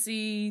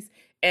agencies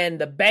and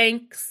the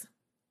banks.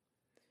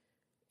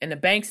 And the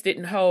banks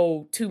didn't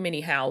hold too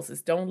many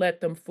houses. Don't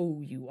let them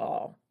fool you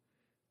all.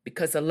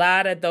 Because a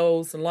lot of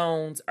those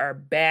loans are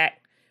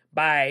backed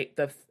by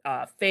the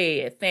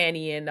Fed,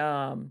 Fannie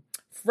and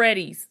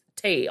Freddie's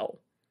tail.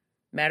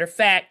 Matter of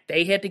fact,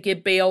 they had to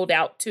get bailed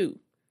out too.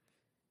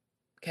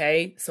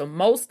 Okay, so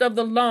most of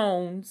the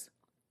loans,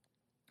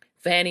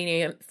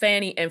 Fannie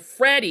and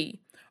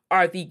Freddie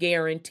are the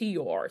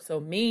guarantor. So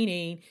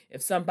meaning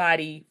if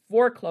somebody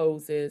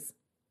forecloses,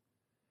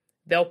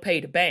 they'll pay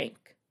the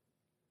bank.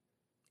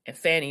 And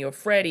Fannie or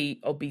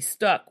Freddie will be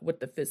stuck with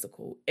the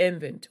physical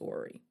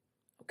inventory.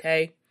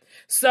 Okay,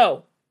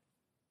 so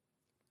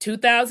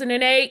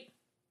 2008,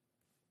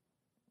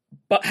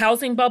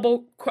 housing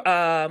bubble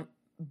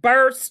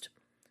burst.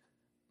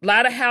 A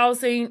lot of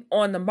housing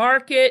on the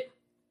market.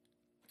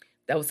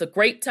 That was a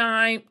great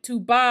time to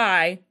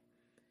buy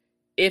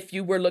if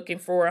you were looking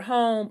for a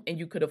home and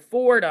you could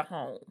afford a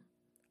home.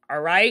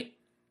 All right.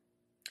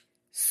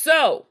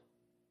 So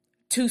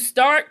to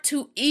start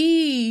to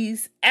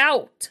ease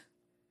out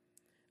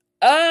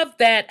of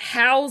that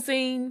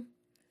housing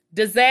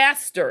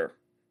disaster.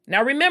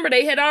 Now remember,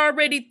 they had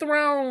already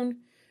thrown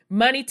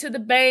money to the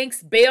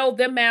banks, bailed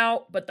them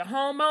out, but the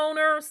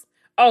homeowners,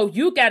 oh,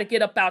 you got to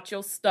get up out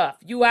your stuff.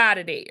 You out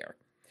of there.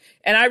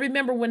 And I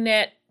remember when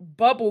that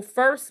bubble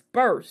first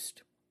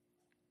burst,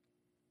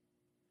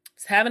 I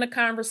was having a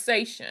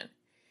conversation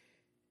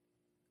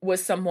with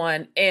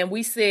someone, and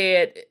we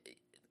said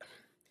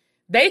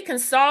they can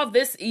solve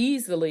this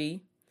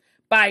easily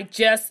by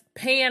just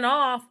paying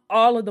off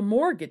all of the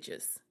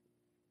mortgages.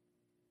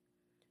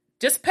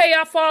 Just pay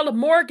off all the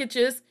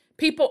mortgages.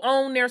 People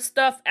own their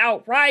stuff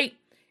outright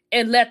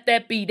and let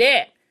that be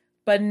that.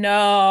 But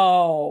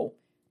no,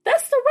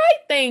 that's the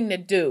right thing to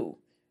do.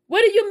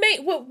 What do you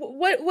mean?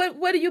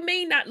 What do you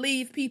mean not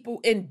leave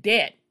people in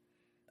debt?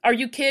 Are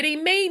you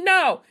kidding me?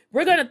 No,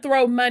 we're going to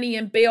throw money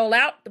and bail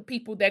out the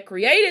people that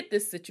created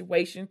this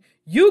situation.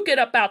 You get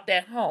up out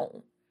that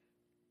home.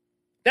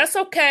 That's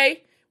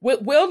okay.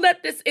 We'll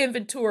let this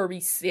inventory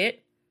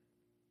sit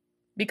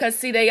because,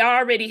 see, they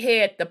already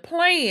had the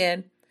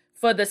plan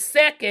for the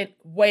second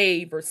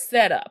wave or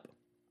setup.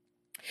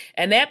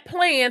 And that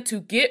plan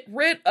to get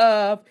rid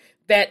of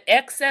that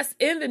excess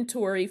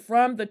inventory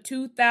from the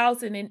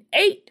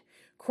 2008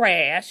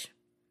 crash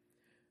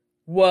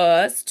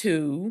was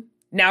to,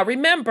 now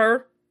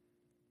remember,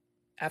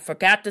 I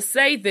forgot to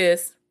say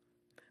this,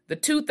 the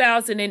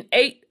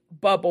 2008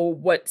 bubble,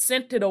 what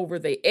sent it over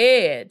the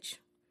edge,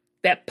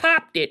 that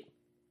popped it,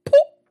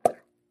 poop,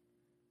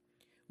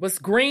 was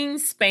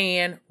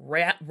Greenspan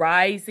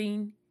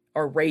rising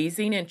or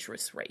raising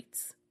interest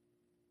rates.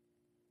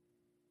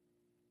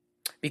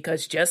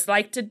 Because just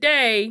like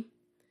today,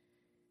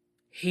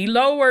 he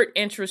lowered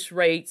interest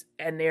rates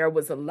and there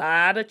was a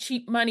lot of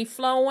cheap money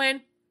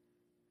flowing.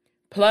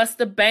 Plus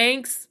the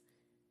banks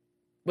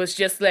was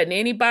just letting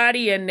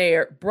anybody and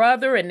their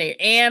brother and their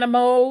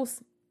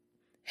animals,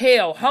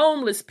 hell,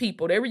 homeless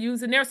people, they were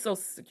using their Social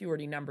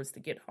Security numbers to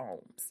get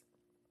homes.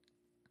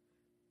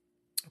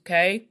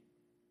 Okay?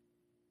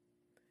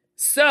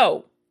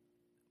 So,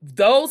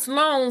 those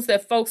loans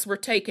that folks were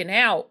taking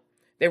out,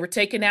 they were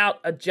taking out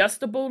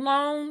adjustable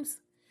loans.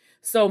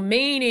 So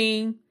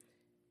meaning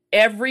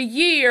every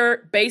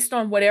year, based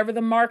on whatever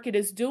the market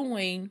is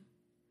doing,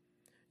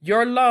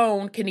 your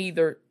loan can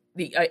either,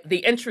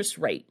 the interest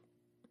rate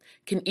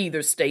can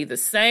either stay the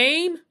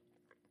same,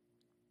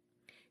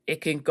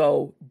 it can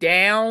go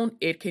down,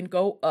 it can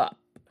go up.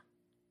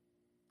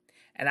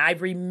 And I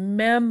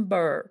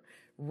remember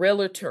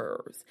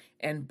realtors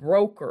and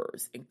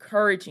brokers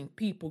encouraging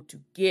people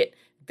to get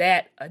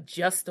that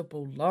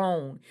adjustable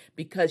loan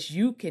because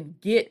you can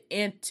get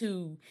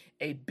into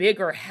a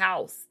bigger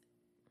house,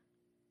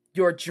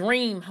 your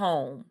dream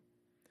home,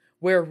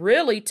 where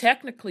really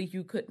technically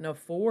you couldn't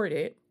afford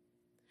it.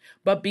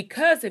 But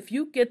because if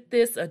you get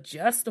this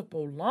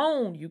adjustable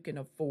loan, you can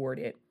afford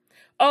it.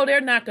 Oh, they're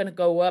not going to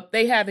go up.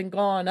 They haven't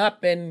gone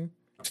up in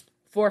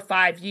 4 or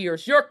 5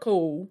 years. You're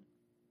cool.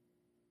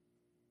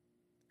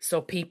 So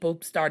people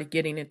started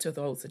getting into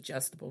those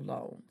adjustable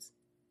loans.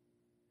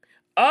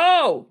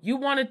 Oh, you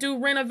want to do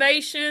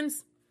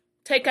renovations?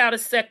 Take out a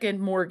second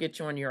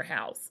mortgage on your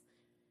house.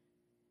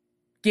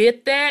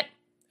 Get that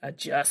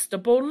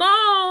adjustable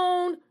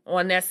loan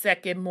on that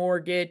second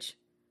mortgage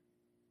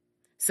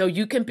so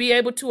you can be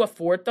able to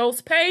afford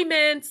those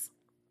payments.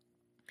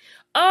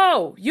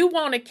 Oh, you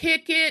want to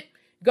kick it,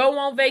 go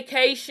on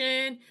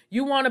vacation,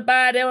 you want to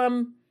buy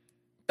them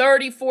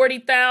 30,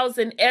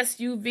 40,000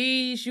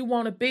 SUVs, you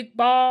want a big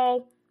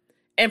ball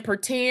and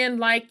pretend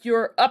like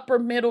you're upper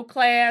middle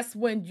class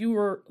when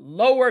you're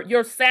lower,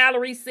 your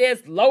salary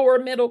says lower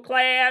middle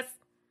class.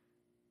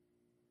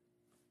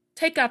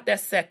 Take out that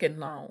second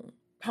loan,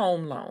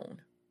 home loan.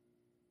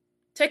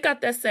 Take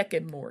out that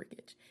second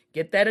mortgage.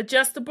 Get that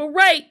adjustable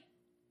rate.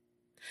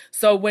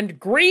 So when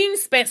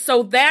Greenspan,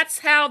 so that's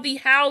how the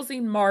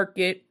housing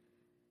market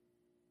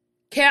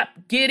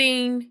kept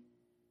getting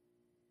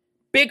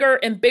bigger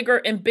and bigger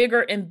and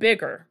bigger and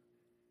bigger.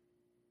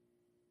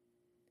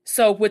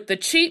 So with the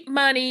cheap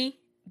money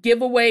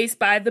giveaways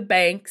by the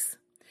banks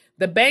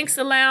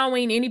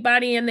allowing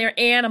anybody and their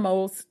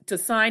animals to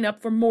sign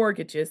up for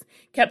mortgages,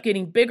 kept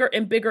getting bigger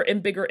and bigger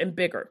and bigger and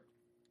bigger.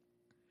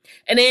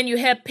 And then you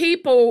have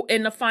people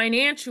in the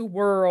financial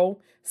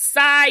world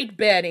side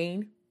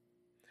betting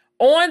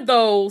on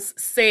those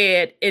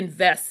said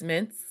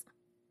investments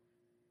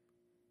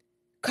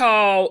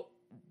called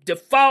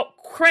default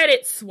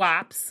credit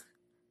swaps.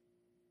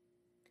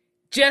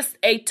 Just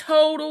a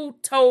total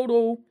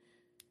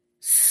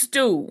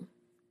stew.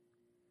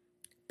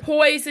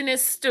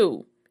 Poisonous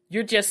stew.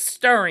 You're just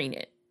stirring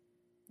it.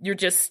 You're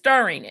just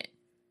stirring it.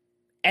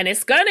 And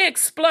it's going to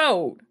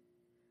explode.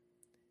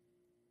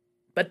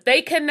 But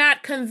they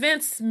cannot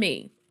convince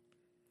me,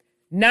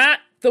 not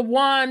the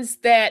ones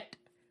that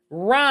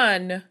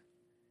run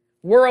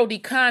world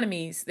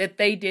economies, that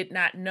they did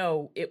not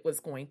know it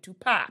was going to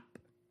pop.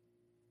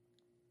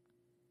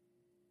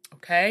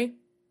 Okay?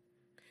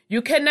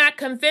 You cannot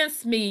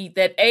convince me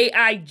that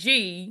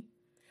AIG,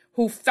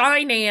 who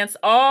finance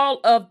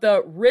all of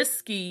the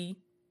risky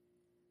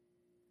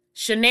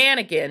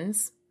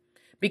shenanigans,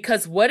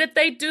 because what did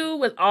they do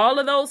with all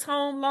of those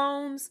home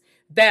loans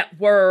that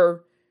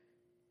were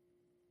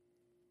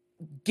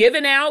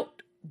given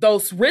out,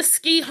 those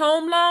risky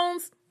home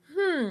loans?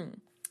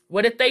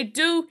 What did they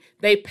do?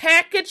 They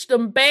packaged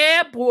them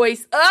bad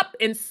boys up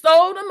and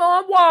sold them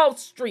on Wall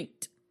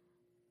Street.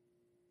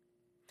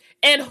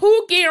 And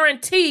who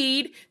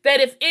guaranteed that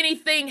if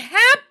anything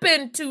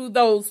happened to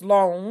those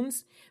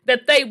loans,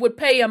 that they would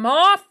pay them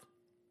off?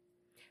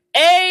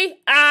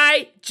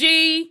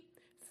 AIG,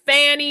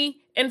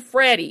 Fannie and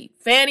Freddie.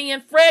 Fannie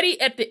and Freddie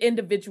at the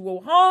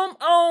individual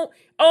home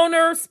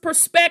owner's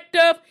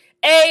perspective.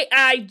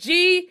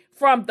 AIG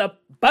from the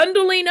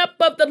bundling up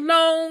of the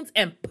loans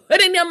and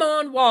putting them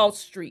on Wall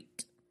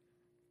Street.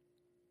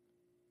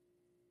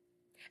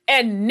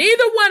 And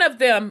neither one of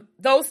them,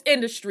 those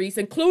industries,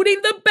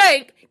 including the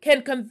bank,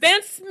 can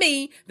convince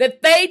me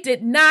that they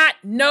did not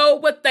know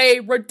what they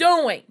were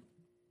doing.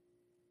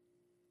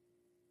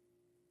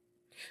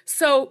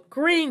 So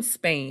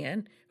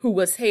Greenspan, who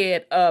was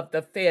head of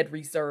the Fed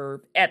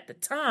Reserve at the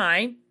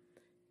time,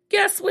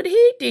 guess what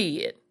he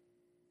did?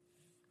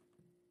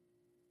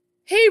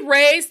 He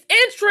raised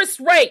interest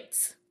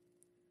rates.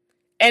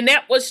 And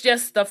that was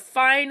just the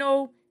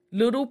final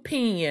little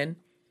pin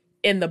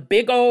in the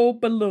big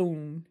old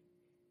balloon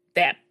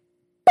that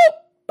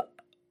boop,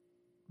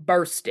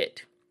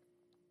 bursted.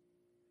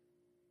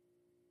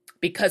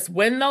 Because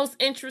when those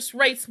interest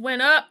rates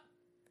went up,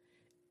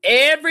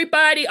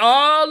 everybody,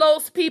 all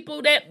those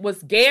people that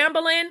was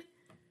gambling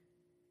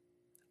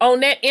on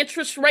that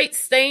interest rate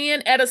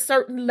staying at a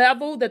certain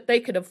level that they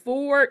could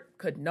afford,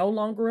 could no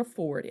longer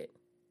afford it.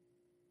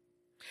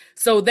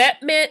 So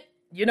that meant,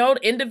 the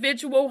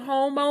individual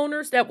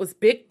homeowners that was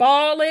big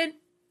balling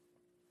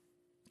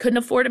couldn't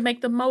afford to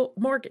make the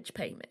mortgage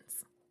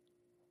payments.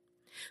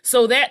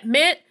 So that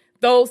meant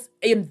those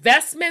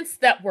investments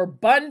that were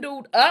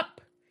bundled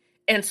up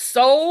and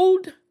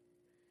sold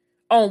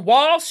on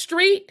Wall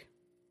Street,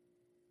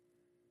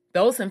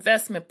 those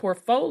investment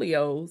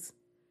portfolios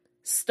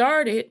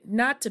started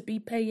not to be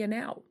paying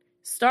out,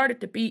 started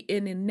to be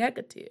in a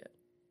negative.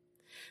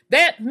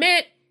 That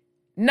meant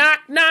knock,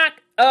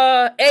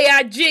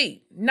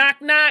 AIG, knock,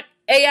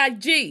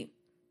 AIG,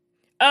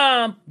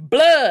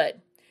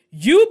 Blood.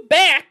 You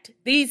backed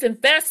these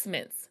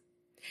investments.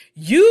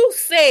 You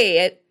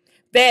said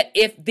that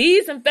if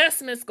these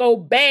investments go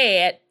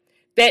bad,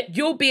 that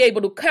you'll be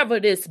able to cover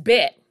this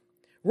bet.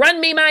 Run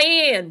me my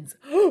ends.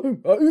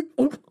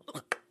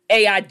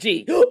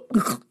 AIG.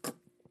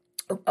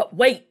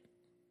 Wait.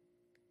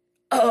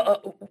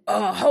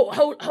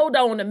 Hold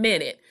on a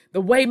minute.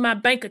 The way my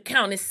bank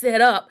account is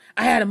set up,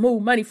 I had to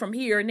move money from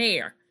here and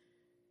there.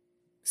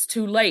 It's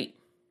too late.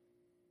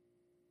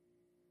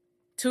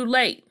 Too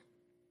late.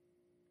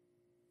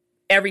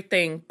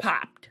 Everything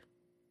popped.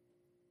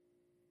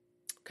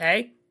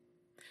 Okay?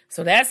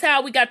 So that's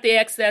how we got the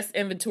excess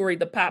inventory,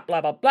 the pop,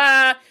 blah, blah,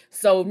 blah.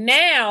 So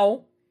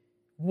now,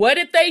 what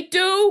did they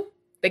do?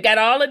 They got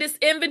all of this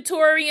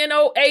inventory in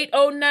 08,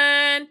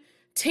 09,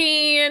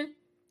 10,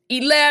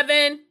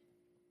 11.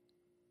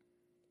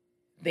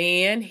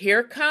 Then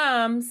here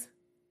comes,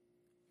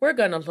 we're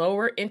going to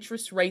lower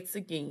interest rates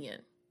again.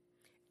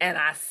 And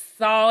I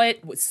saw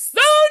it as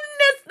soon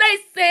as they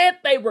said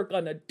they were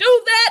going to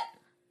do that.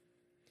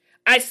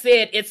 I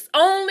said, it's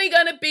only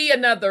going to be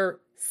another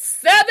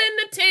 7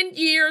 to 10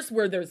 years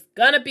where there's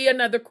going to be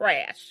another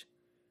crash.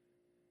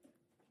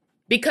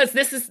 Because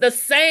this is the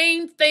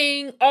same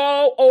thing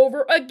all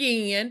over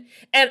again.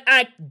 And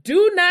I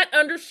do not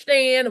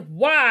understand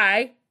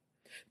why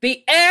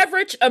the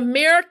average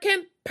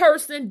American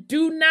person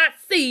do not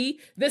see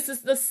this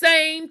is the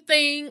same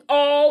thing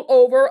all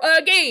over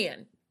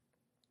again.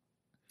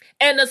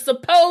 And the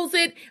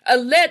supposed,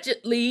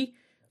 allegedly,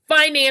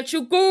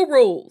 financial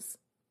gurus.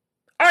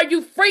 Are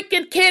you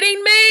freaking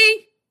kidding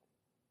me?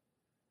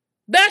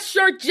 That's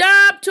your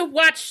job to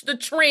watch the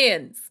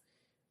trends.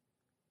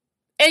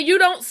 And you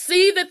don't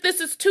see that this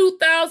is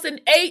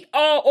 2008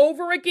 all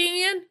over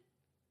again?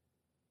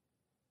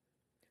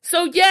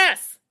 So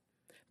yes,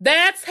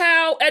 that's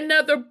how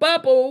another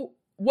bubble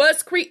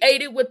was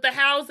created with the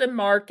housing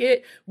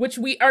market, which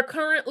we are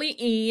currently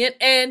in,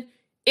 and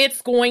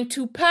it's going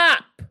to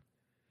pop.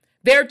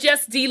 They're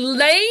just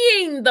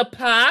delaying the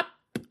pop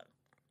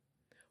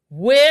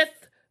with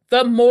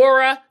the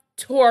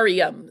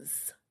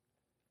moratoriums.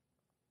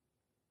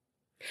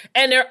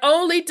 And they're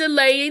only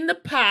delaying the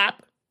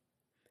pop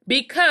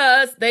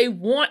because they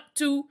want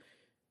to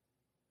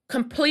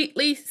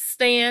completely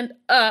stand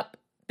up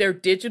their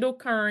digital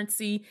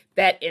currency,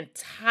 that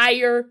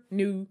entire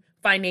new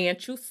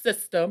financial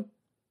system.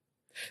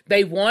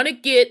 They want to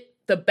get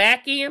the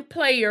back-end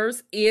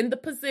players in the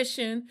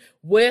position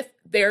with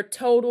their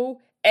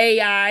total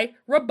AI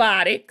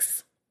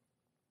robotics.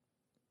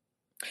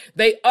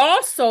 They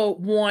also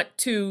want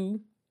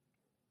to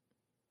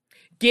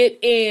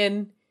get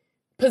in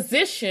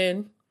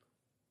position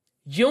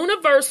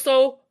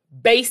universal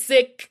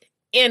basic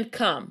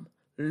income.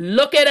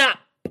 Look it up.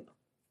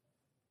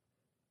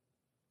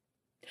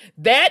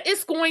 That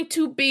is going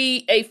to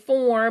be a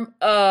form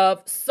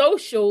of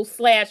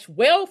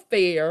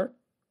social/welfare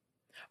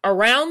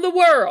around the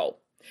world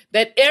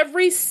that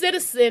every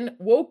citizen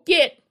will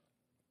get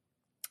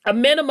a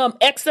minimum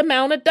X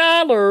amount of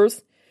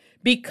dollars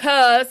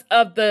because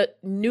of the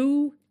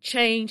new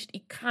changed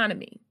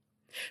economy.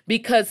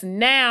 Because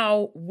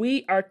now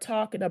we are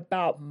talking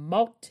about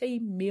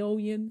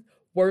multi-million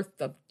worth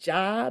of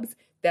jobs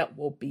that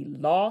will be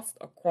lost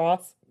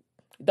across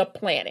the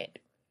planet.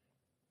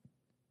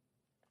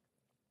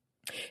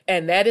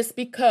 And that is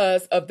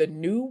because of the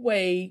new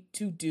way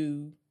to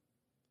do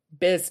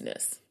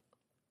business.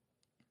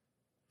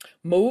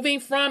 Moving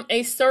from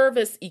a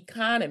service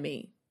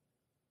economy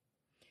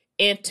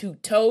into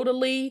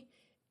totally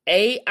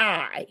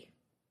AI,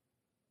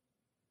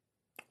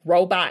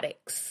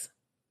 robotics.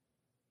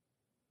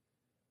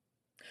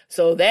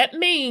 So that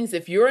means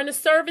if you're in a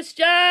service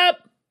job,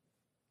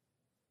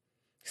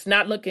 it's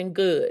not looking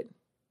good.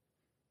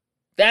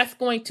 That's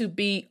going to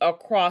be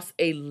across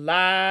a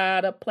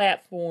lot of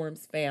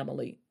platforms,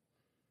 family.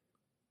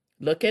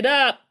 Look it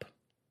up.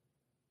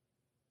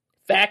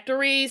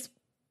 Factories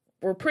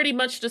were pretty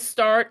much the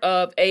start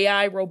of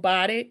AI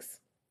robotics.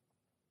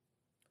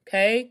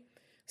 Okay?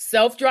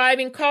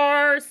 Self-driving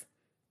cars,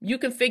 you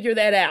can figure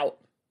that out.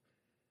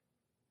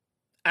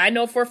 I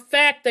know for a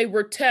fact they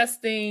were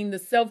testing the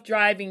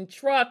self-driving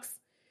trucks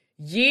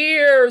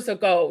years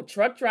ago.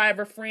 Truck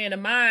driver friend of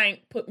mine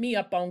put me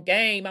up on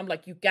game. I'm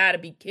like, you gotta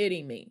be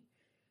kidding me.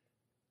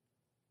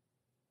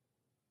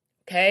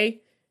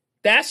 Okay?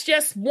 That's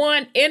just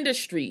one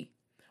industry.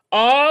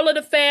 All of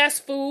the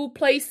fast food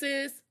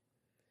places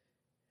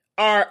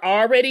are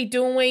already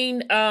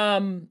doing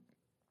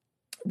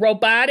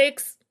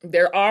robotics.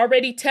 They're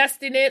already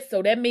testing it.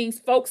 So that means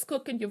folks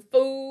cooking your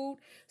food,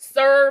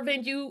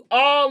 serving you,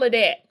 all of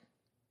that.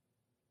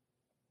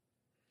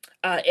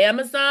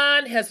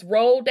 Amazon has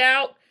rolled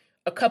out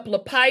a couple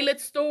of pilot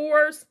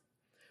stores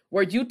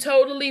where you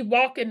totally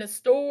walk in the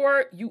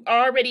store. You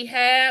already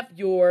have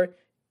your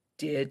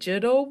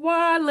digital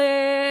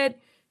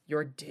wallet,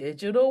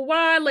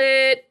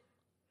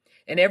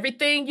 and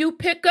everything you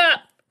pick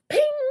up,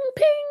 ping,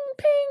 ping,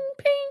 ping,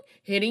 ping,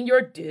 hitting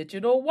your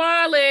digital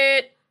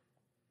wallet.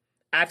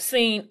 I've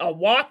seen a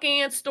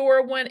walk-in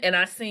store one, and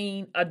I've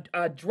seen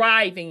a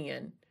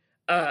drive-in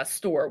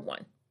store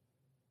one.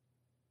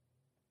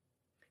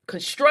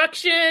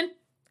 Construction,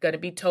 going to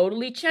be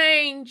totally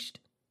changed.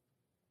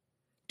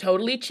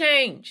 Totally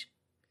changed.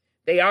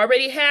 They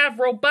already have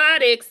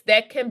robotics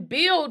that can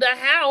build a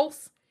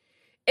house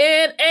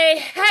in a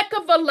heck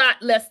of a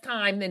lot less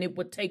time than it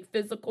would take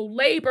physical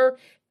labor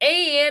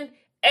and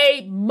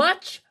a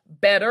much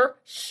better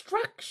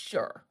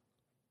structure.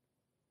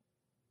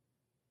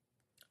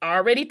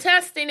 Already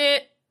testing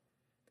it.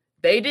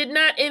 They did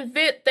not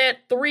invent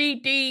that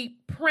 3D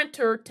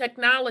printer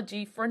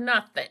technology for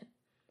nothing.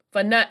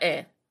 For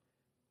nothing.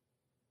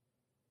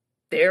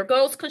 There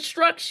goes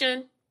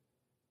construction.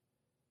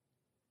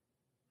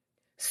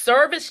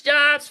 Service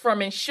jobs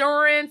from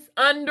insurance,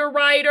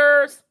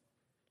 underwriters,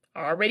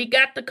 already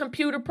got the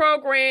computer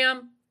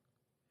program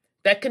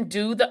that can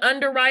do the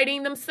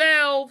underwriting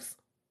themselves.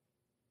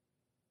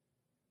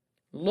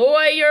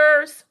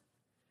 Lawyers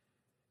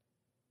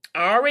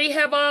already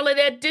have all of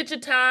that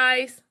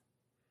digitized.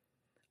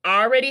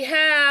 Already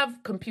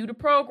have computer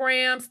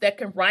programs that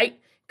can write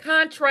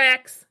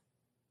contracts.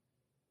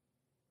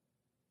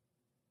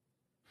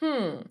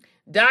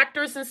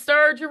 Doctors and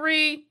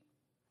surgery,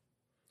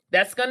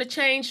 that's going to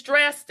change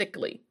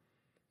drastically,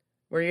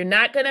 where you're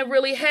not going to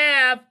really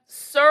have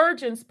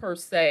surgeons per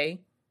se.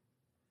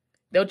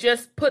 They'll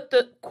just put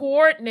the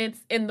coordinates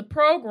in the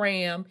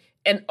program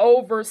and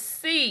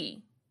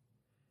oversee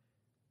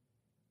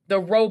the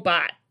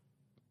robot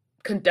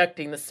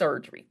conducting the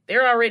surgery.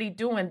 They're already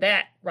doing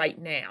that right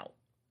now.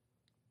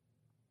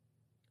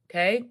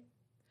 Okay?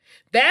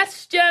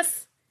 That's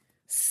just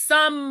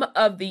some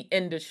of the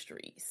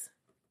industries.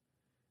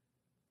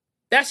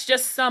 That's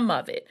just some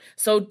of it.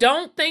 So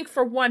don't think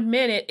for 1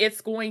 minute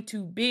it's going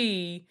to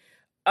be,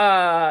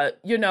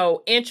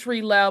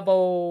 entry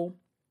level,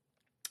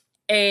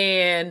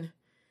 and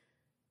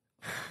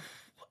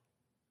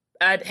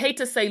I'd hate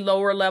to say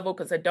lower level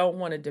because I don't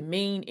want to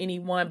demean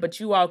anyone,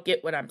 but you all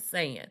get what I'm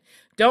saying.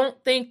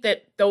 Don't think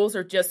that those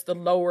are just the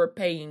lower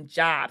paying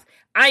jobs.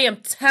 I am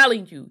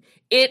telling you,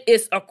 it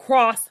is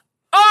across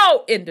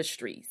all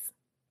industries.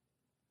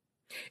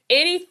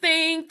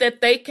 Anything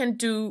that they can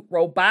do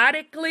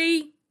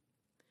robotically,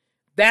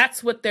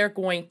 that's what they're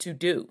going to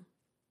do.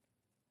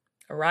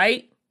 All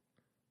right?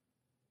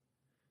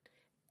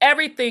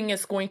 Everything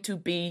is going to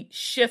be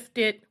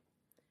shifted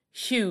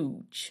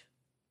huge.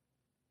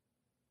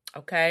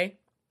 Okay?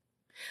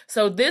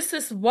 So this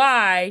is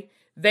why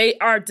they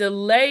are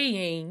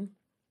delaying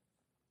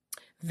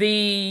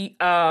the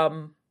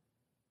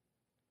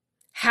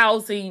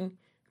housing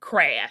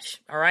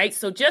crash. All right?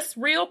 So just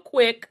real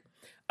quick,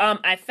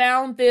 I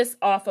found this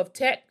off of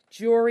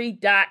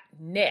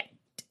techjury.net.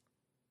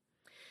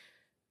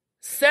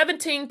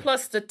 17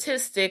 plus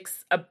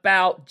statistics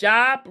about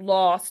job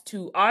loss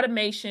to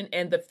automation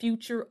and the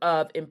future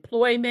of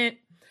employment.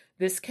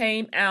 This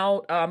came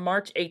out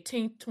March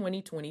 18th,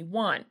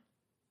 2021.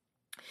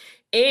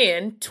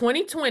 In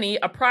 2020,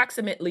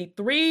 approximately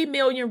 3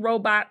 million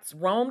robots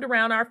roamed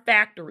around our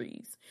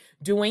factories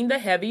doing the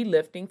heavy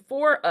lifting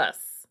for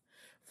us.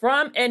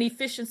 From an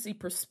efficiency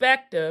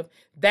perspective,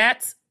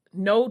 that's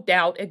no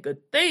doubt a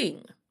good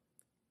thing.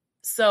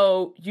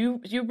 So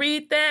you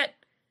read that?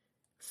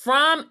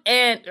 Y'all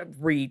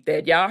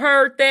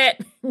heard that?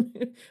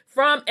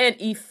 From an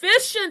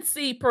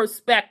efficiency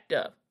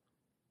perspective,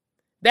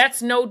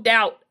 that's no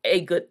doubt a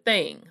good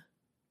thing.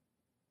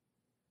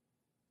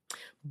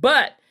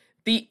 But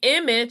the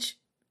image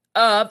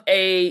of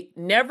a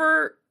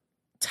never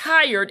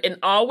tired and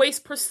always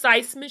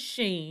precise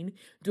machine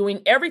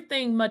doing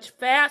everything much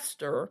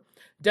faster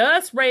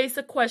does raise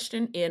a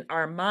question in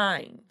our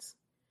minds.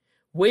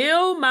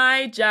 Will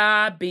my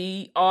job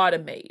be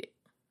automated?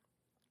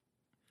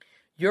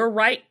 You're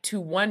right to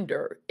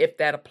wonder if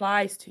that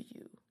applies to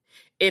you.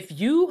 If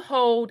you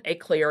hold a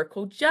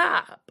clerical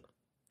job,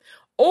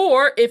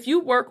 or if you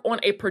work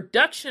on a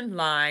production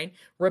line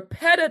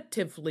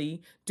repetitively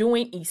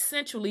doing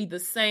essentially the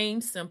same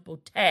simple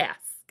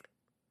task.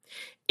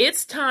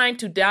 It's time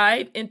to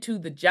dive into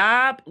the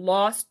job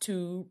loss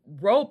to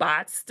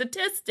robots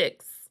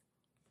statistics.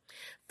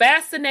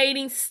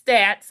 Fascinating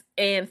stats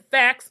and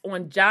facts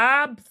on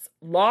jobs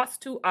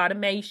lost to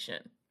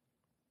automation.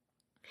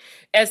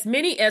 As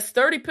many as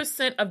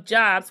 30% of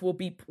jobs will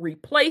be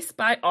replaced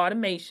by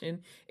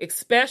automation,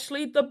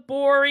 especially the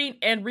boring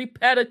and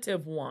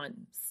repetitive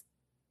ones.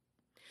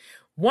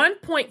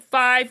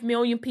 1.5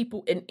 million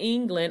people in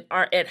England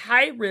are at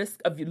high risk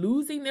of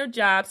losing their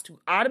jobs to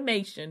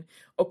automation,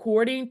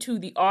 according to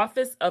the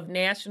Office of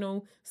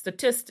National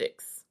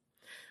Statistics.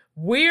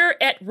 We're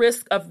at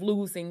risk of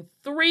losing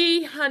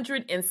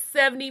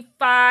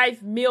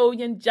 375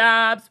 million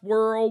jobs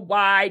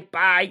worldwide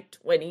by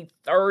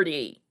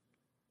 2030.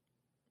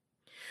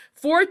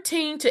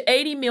 14 to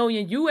 80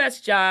 million U.S.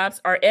 jobs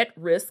are at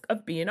risk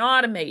of being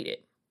automated.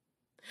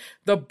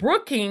 The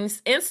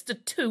Brookings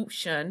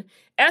Institution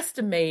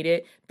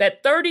estimated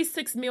that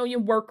 36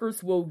 million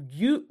workers will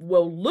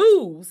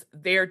lose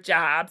their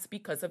jobs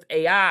because of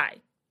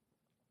AI.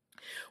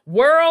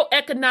 World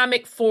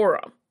Economic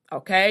Forum,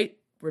 okay?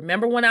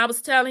 Remember when I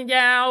was telling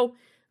y'all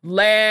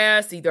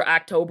last either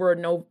October or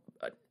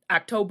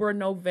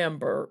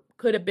November,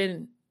 could have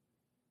been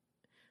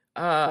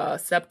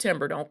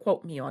September, don't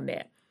quote me on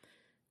that.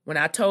 When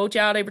I told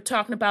y'all they were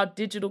talking about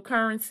digital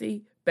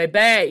currency,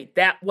 baby,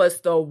 that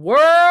was the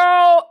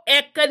World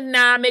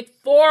Economic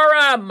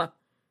Forum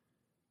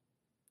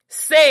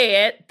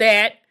said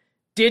that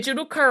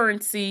digital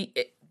currency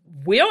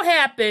will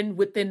happen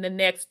within the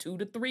next 2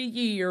 to 3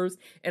 years.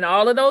 And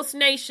all of those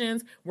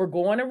nations were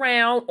going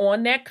around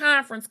on that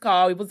conference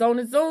call. It was on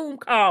a Zoom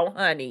call,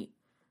 honey.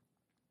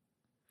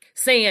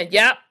 Saying,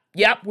 yep,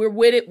 we're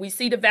with it. We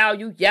see the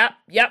value. Yep,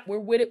 we're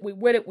with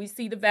it. We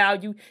see the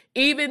value.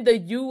 Even the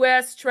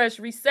U.S.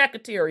 Treasury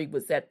Secretary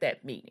was at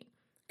that meeting.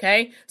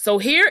 Okay, so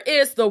here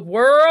is the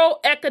World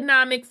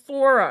Economic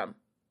Forum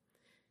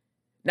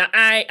Now,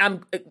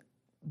 I'm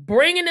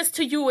bringing this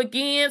to you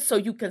again so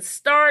you can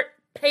start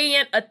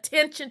paying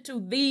attention to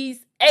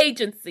these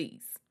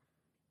agencies,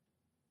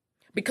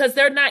 because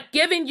they're not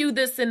giving you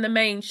this in the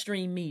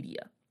mainstream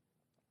media.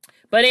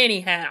 But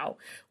anyhow,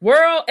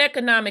 World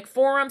Economic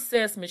Forum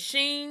says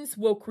machines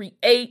will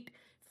create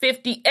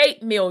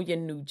 58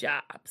 million new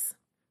jobs.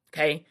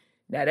 Okay,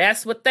 now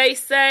that's what they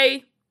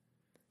say.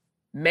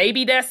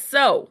 Maybe that's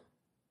so.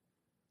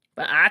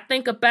 But I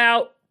think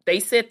about, they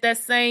said that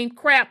same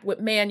crap with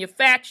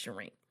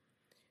manufacturing.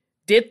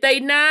 Did they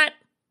not?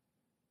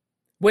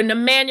 When the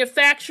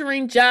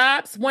manufacturing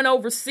jobs went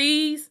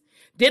overseas,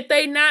 did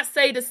they not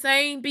say the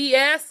same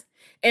BS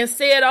and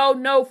said, oh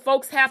no,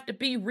 folks have to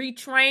be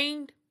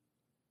retrained?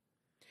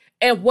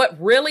 And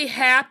what really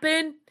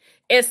happened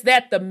is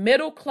that the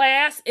middle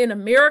class in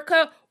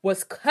America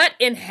was cut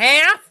in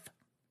half,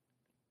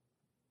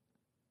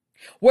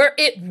 where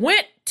it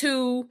went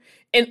to,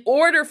 in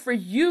order for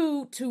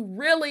you to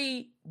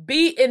really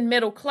be in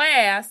middle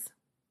class,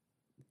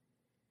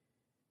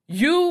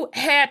 you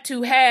had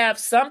to have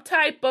some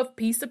type of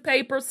piece of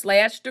paper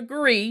 /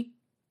 degree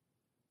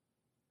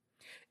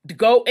to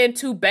go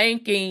into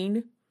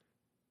banking,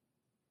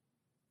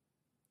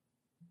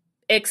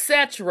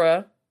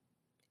 etc.,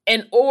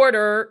 in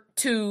order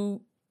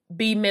to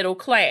be middle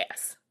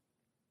class.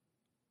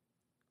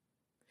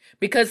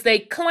 Because they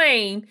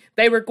claimed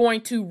they were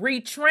going to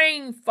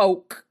retrain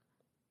folk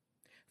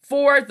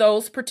for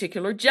those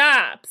particular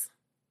jobs.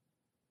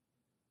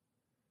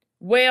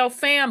 Well,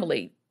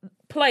 family,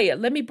 player,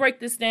 let me break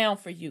this down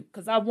for you,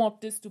 because I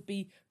want this to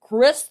be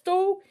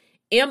crystal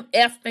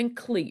MF and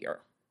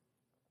clear.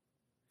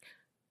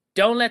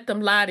 Don't let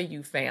them lie to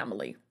you,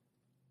 family.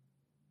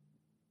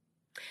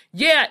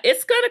 Yeah,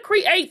 it's going to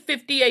create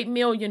 58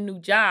 million new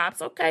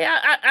jobs. Okay,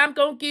 I'm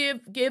going to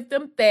give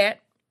them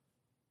that.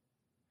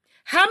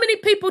 How many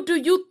people do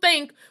you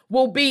think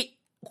will be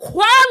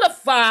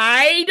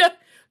qualified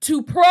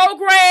to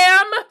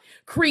program,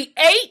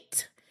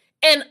 create,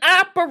 and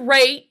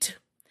operate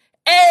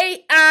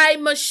AI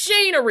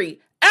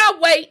machinery? I'll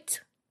wait.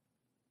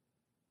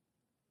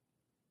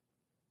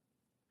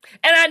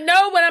 And I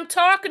know what I'm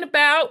talking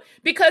about,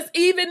 because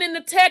even in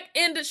the tech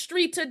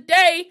industry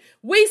today,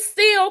 we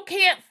still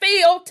can't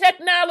fill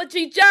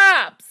technology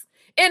jobs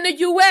in the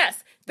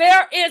U.S.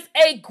 There is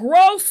a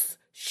gross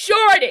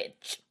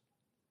shortage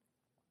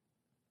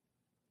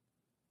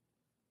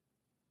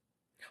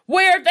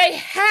where they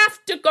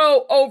have to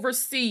go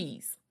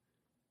overseas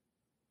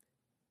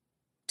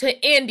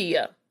to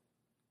India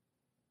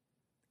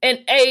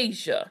and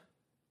Asia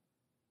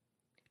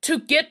to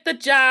get the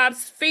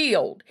jobs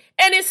filled.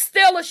 And it's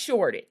still a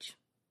shortage.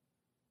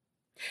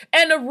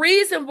 And the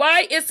reason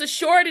why it's a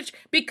shortage,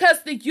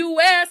 because the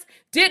U.S.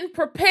 didn't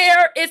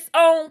prepare its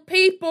own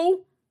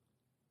people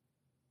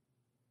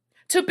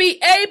to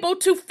be able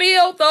to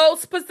fill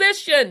those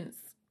positions.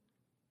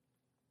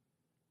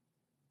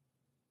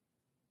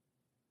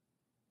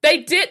 They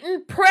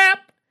didn't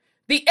prep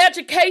the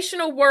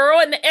educational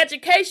world, and the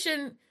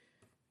education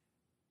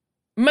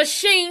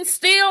machine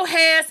still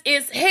has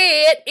its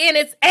head in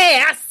its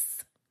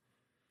ass,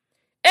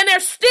 and they're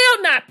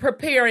still not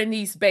preparing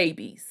these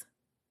babies.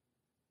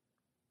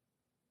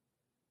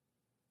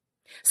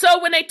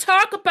 So when they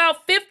talk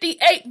about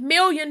 58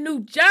 million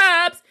new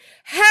jobs,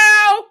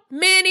 how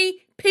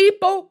many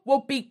people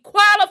will be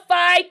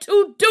qualified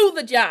to do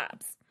the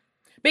jobs?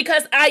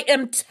 Because I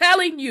am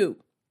telling you,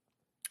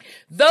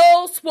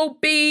 those will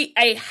be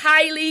a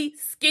highly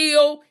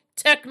skilled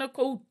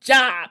technical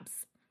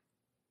jobs.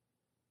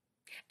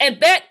 And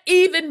that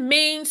even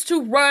means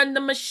to run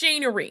the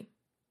machinery.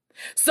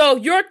 So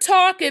you're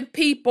talking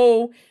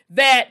people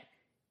that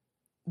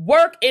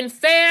work in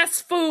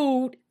fast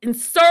food and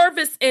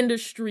service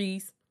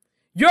industries.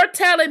 You're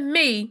telling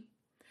me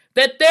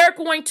that they're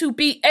going to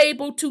be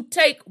able to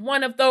take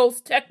one of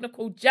those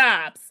technical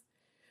jobs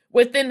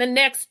within the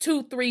next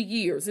 2-3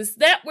 years. Is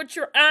that what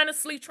you're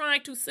honestly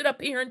trying to sit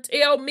up here and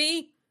tell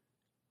me?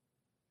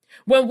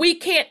 When we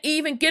can't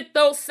even get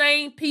those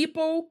same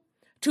people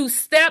to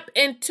step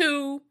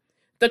into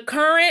the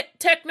current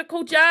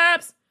technical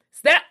jobs? Is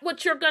that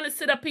what you're going to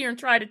sit up here and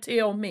try to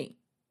tell me?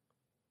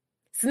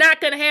 It's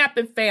not going to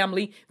happen,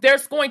 family.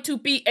 There's going to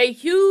be a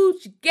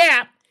huge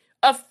gap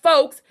of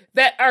folks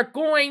that are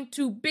going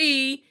to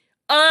be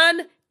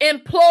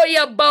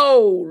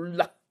unemployable.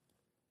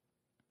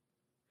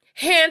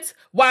 Hence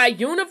why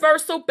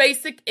universal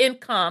basic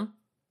income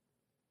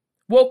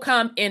will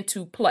come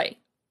into play.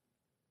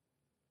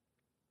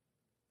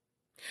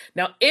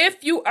 Now,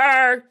 if you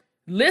are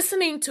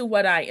listening to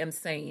what I am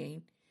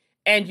saying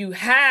and you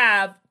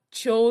have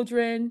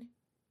children,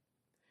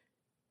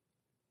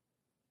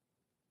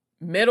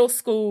 middle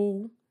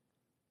school,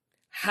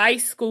 high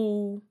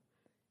school,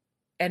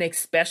 and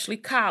especially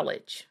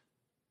college,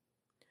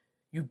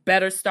 you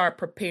better start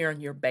preparing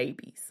your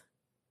babies.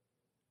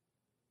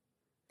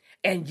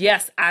 And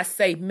yes, I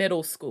say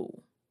middle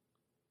school.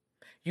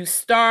 You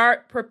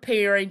start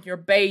preparing your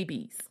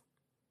babies.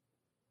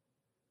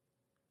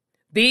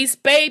 These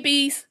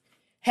babies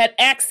had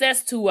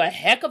access to a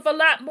heck of a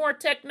lot more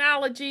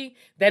technology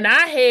than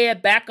I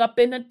had back up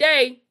in the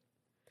day.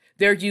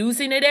 They're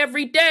using it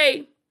every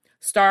day.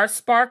 Start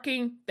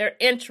sparking their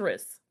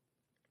interest.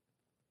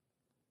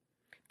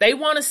 They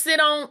want to sit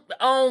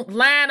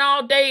online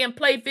all day and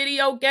play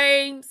video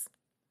games.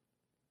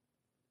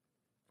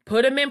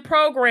 Put them in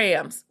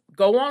programs.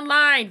 Go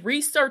online,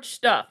 research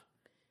stuff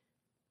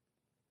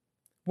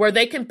where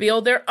they can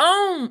build their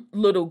own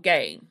little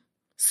game.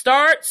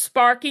 Start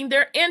sparking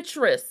their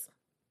interest.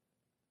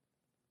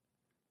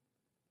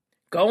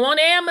 Go on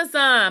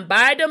Amazon,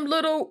 buy them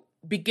little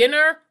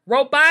beginner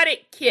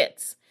robotic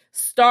kits.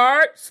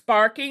 Start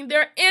sparking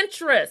their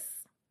interest.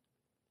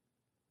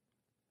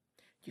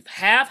 You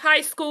have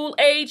high school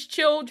age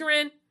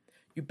children,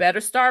 you better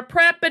start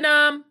prepping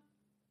them.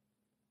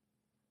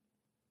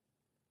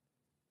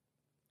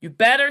 You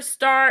better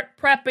start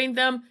prepping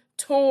them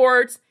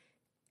towards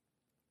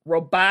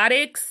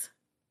robotics,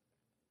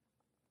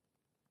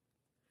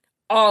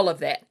 all of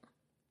that.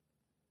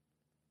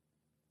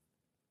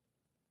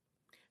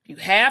 If you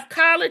have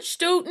college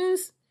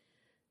students,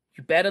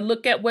 you better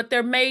look at what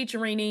they're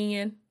majoring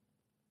in.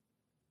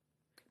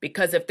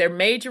 Because if they're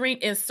majoring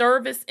in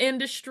service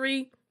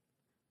industry,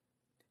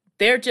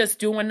 they're just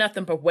doing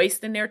nothing but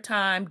wasting their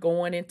time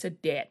going into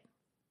debt.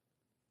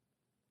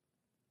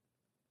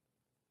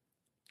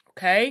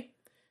 Okay?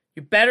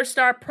 You better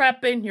start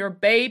prepping your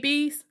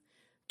babies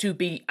to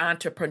be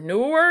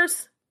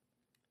entrepreneurs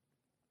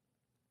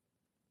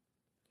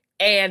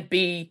and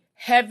be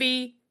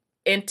heavy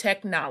in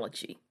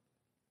technology.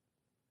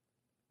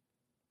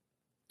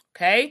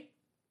 Okay?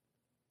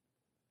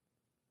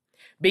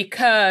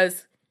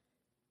 Because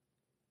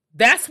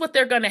that's what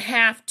they're going to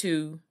have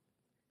to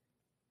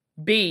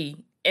be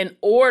in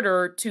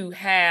order to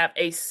have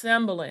a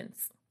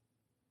semblance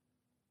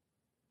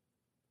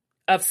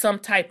of some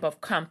type of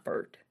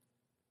comfort.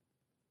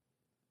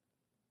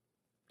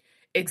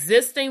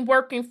 Existing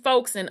working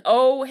folks and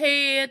old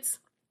heads,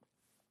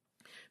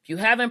 if you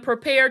haven't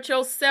prepared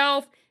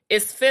yourself,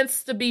 it's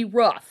finna to be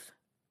rough.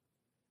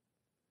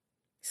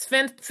 It's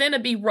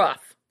finna be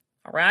rough,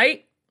 all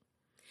right?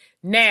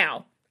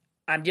 Now,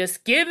 I'm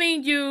just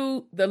giving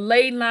you the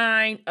ley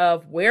line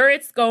of where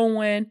it's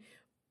going,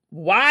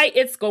 why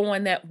it's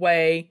going that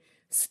way.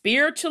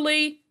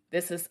 Spiritually,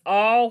 this is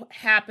all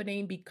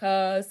happening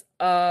because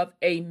of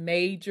a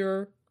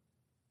major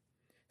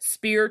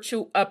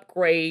spiritual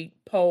upgrade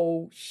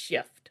pole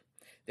shift.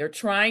 They're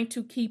trying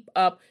to keep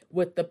up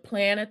with the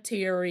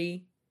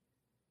planetary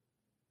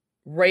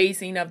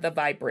raising of the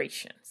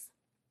vibrations.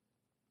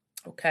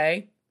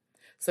 Okay?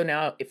 So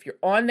now, if you're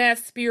on that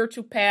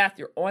spiritual path,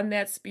 you're on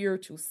that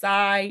spiritual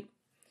side,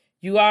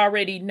 you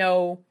already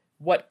know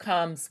what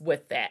comes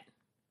with that.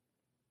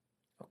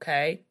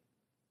 Okay?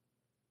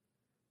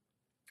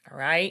 All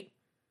right?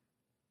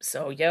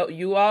 So,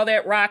 you all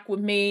that rock with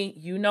me,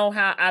 you know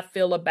how I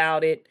feel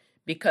about it,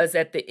 because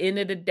at the end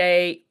of the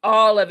day,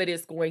 all of it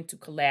is going to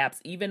collapse.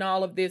 Even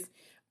all of this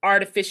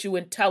artificial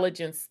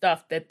intelligence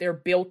stuff that they're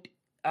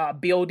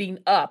building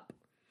up,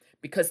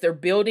 because they're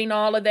building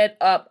all of that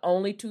up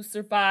only to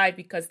survive,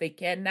 because they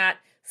cannot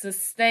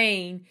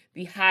sustain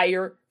the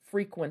higher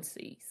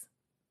frequencies.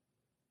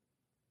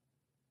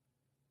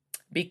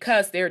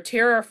 Because their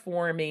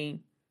terraforming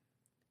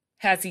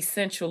has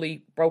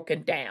essentially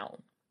broken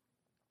down.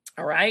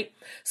 All right?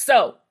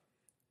 So,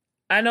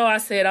 I know I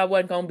said I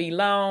wasn't going to be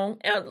long.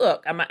 And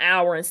look, I'm an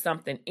hour and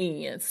something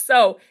in.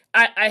 So,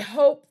 I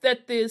hope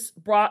that this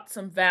brought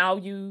some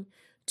value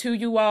to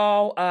you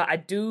all. I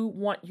do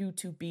want you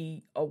to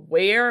be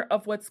aware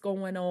of what's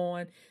going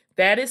on.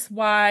 That is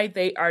why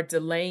they are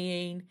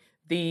delaying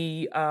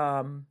the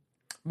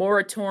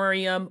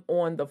moratorium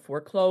on the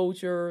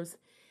foreclosures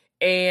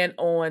and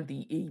on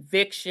the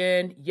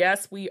eviction.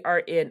 Yes, we are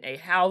in a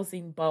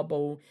housing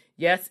bubble.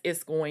 Yes,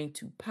 it's going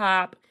to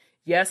pop.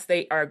 Yes,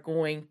 they are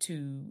going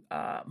to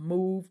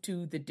move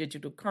to the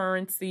digital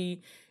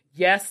currency.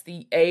 Yes,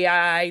 the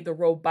AI, the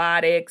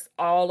robotics,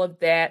 all of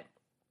that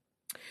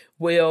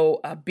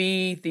will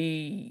be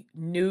the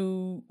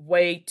new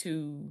way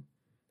to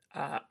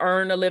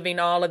earn a living.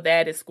 All of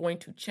that is going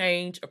to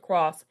change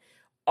across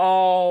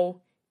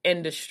all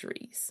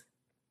industries.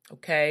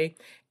 Okay?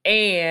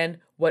 And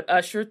what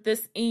ushered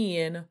this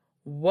in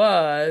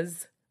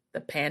was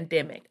the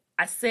pandemic.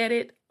 I said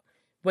it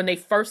when they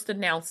first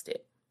announced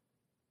it.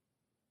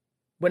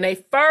 When they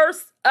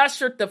first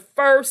ushered the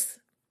first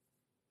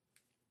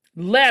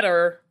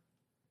letter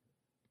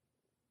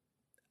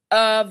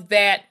of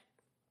that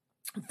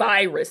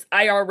virus,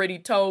 I already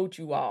told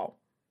you all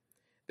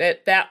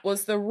that that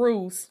was the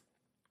ruse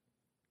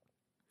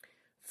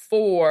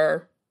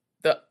for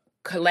the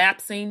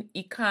collapsing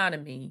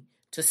economy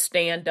to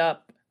stand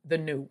up the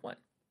new one.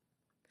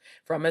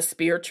 From a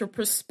spiritual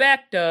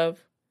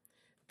perspective,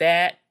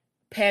 that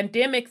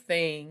pandemic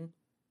thing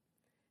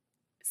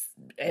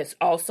is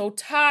also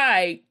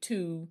tied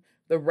to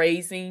the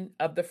raising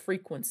of the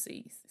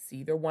frequencies. It's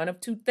either one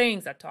of two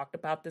things. I talked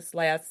about this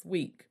last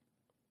week.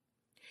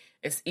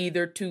 It's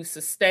either to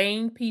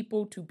sustain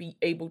people to be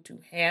able to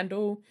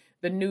handle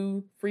the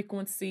new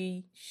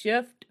frequency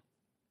shift,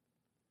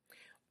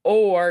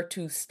 or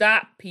to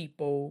stop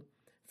people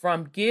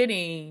from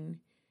getting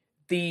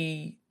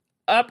the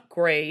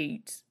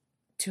upgrades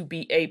to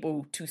be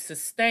able to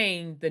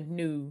sustain the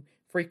new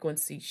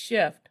frequency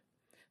shift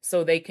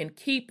so they can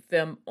keep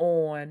them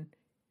on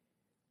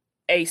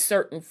a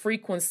certain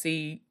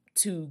frequency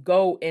to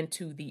go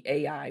into the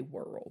AI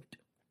world,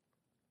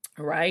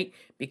 right?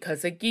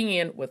 Because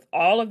again, with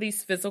all of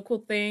these physical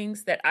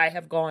things that I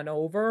have gone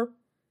over,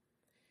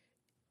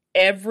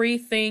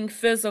 everything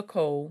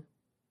physical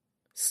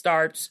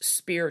starts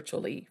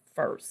spiritually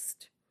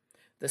first.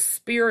 The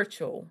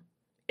spiritual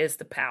is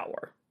the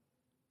power.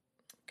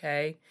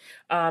 Okay.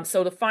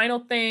 So the final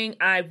thing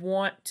I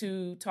want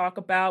to talk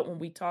about when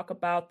we talk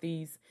about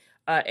these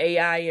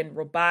AI and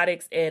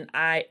robotics, and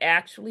I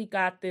actually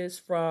got this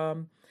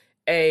from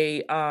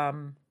a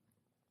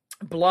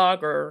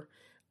blogger.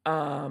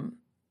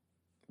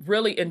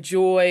 Really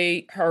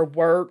enjoy her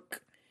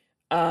work.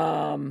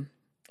 I'm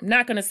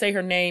not going to say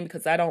her name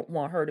because I don't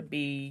want her to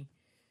be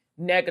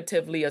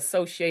negatively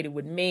associated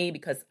with me,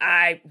 because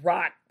I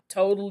rock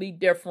totally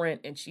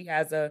different and she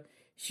has a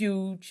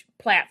huge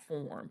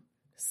platform.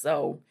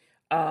 So,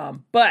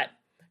 but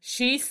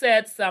she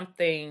said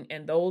something,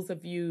 and those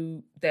of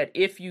you that,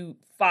 if you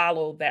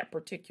follow that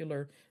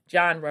particular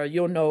genre,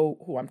 you'll know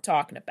who I'm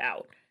talking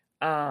about.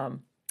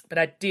 But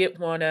I did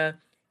want to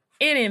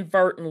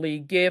inadvertently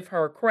give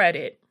her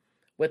credit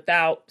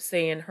without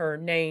saying her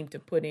name to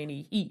put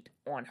any heat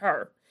on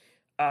her,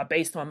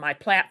 based on my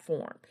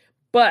platform.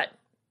 But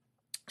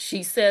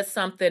she says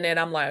something and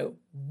I'm like,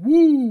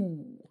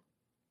 woo.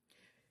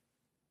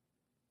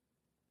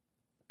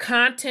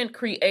 Content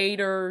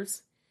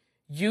creators,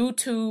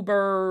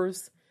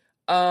 YouTubers,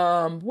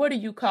 what do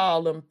you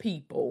call them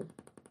people?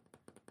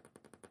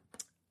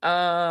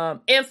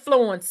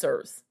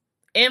 Influencers.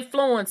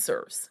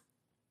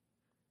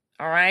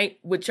 All right,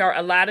 which are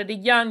a lot of the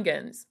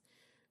youngins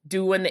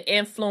doing the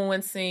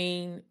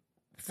influencing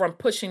from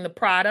pushing the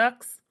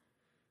products.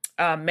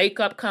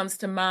 Makeup comes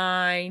to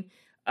mind,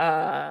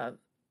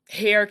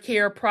 hair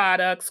care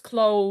products,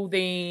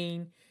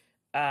 clothing,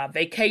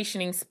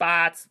 vacationing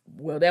spots.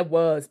 Well, that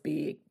was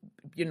big,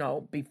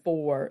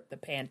 before the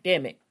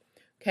pandemic.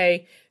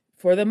 Okay.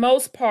 For the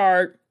most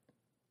part,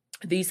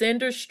 these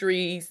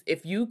industries,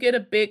 if you get a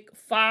big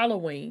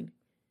following,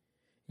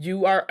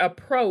 you are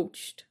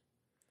approached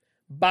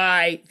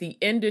by the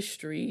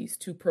industries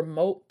to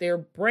promote their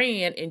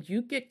brand, and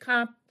you get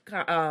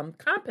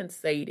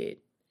compensated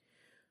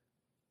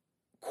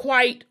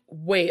quite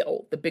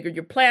well. The bigger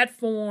your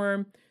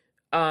platform,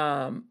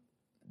 the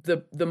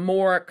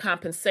more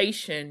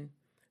compensation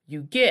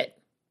you get.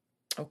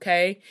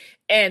 Okay.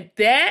 And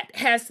that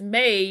has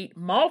made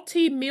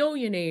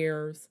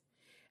multi-millionaires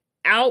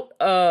out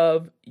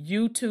of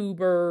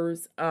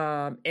YouTubers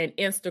and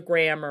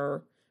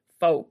Instagrammer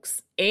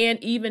folks,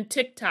 and even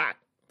TikTok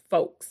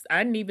folks.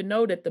 I didn't even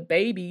know that the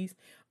babies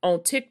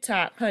on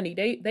TikTok, honey,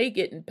 they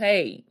getting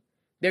paid.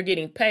 They're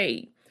getting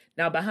paid.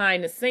 Now,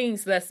 behind the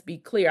scenes, let's be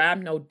clear,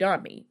 I'm no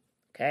dummy.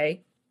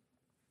 Okay.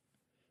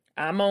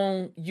 I'm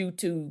on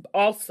YouTube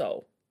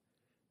also,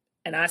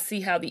 and I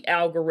see how the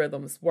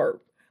algorithms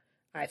work.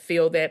 I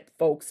feel that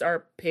folks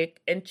are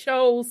picked and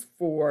chose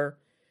for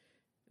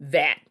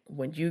that.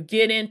 When you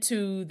get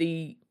into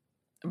the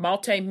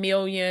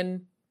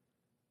multi-million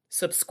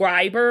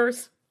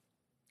subscribers,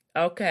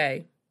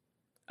 okay.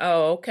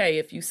 Oh, okay,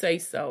 if you say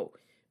so.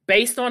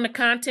 Based on the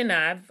content,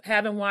 I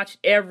haven't watched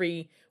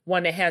every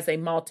one that has a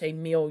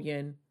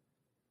multi-million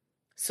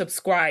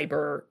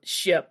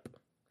subscribership.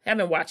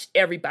 Haven't watched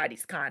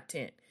everybody's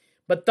content.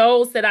 But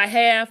those that I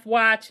have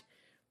watched,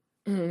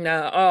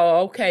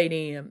 okay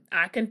then.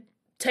 I can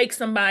take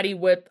somebody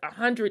with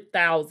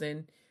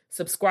 100,000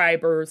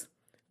 subscribers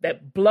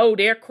that blow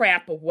their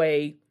crap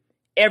away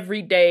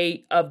every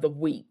day of the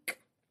week.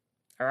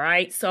 All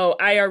right. So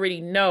I already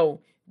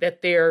know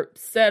that they're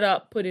set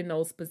up, put in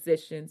those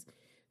positions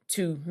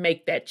to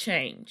make that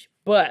change.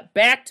 But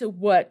back to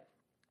what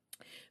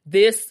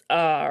this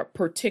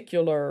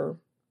particular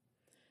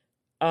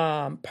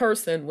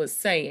person was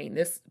saying,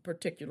 this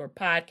particular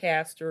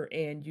podcaster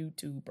and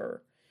YouTuber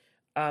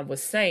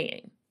was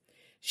saying.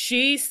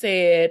 She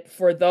said,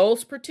 for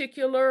those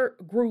particular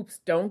groups,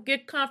 don't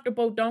get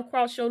comfortable, don't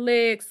cross your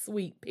legs,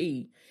 sweet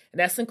pea. And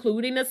that's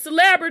including the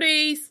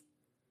celebrities,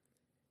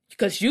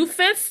 because you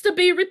fence to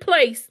be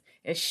replaced.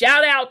 And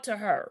shout out to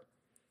her.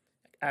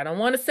 I don't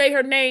want to say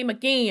her name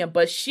again,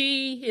 but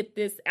she hit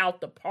this out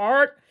the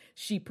park.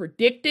 She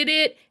predicted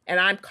it, and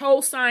I'm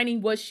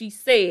co-signing what she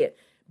said.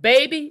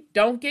 Baby,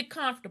 don't get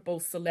comfortable,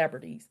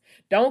 celebrities.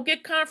 Don't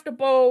get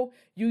comfortable,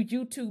 you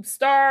YouTube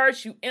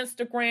stars, you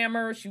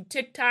Instagrammers, you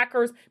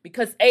TikTokers,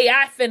 because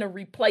AI finna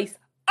replace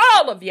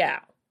all of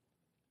y'all.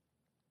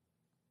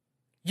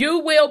 You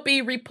will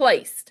be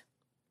replaced.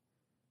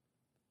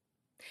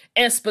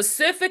 And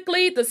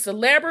specifically the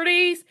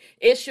celebrities,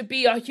 it should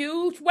be a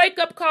huge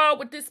wake-up call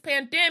with this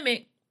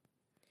pandemic.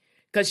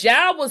 Because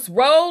y'all was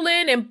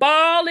rolling and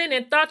balling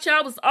and thought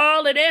y'all was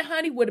all of that,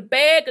 honey, with a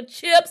bag of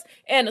chips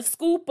and a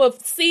scoop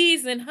of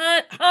seasoned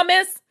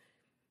hummus.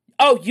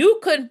 Oh, you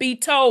couldn't be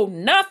told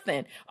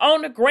nothing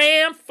on the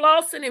gram,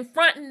 flossing and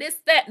fronting this,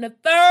 that, and the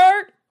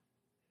third.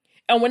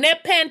 And when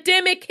that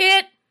pandemic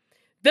hit,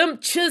 them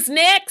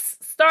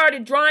chisnecks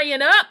started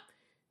drying up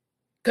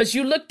because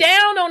you look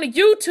down on the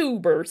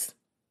YouTubers.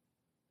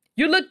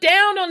 You look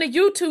down on the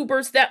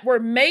YouTubers that were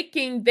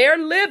making their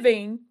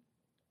living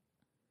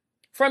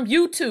from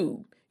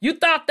YouTube. You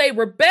thought they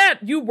were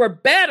you were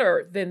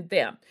better than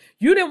them.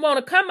 You didn't want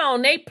to come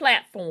on their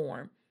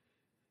platform.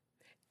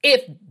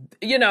 If,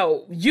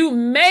 you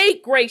may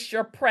grace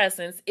your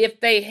presence if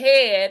they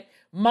had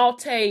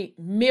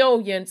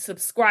multi-million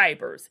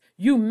subscribers.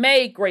 You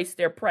may grace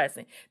their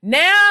presence.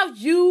 Now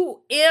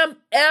you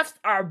MFs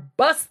are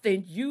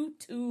busting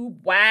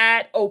YouTube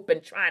wide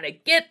open trying to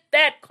get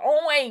that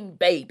coin,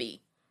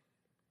 baby.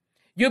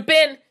 You've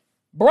been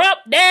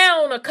brought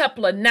down a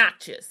couple of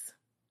notches.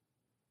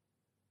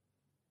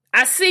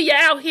 I see you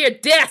out here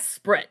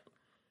desperate.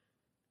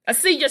 I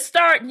see you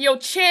starting your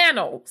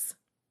channels.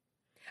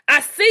 I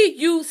see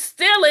you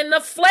stealing the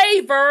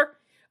flavor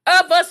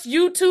of us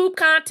YouTube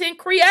content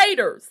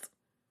creators.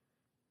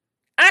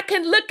 I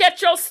can look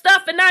at your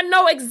stuff and I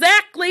know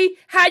exactly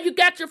how you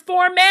got your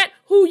format,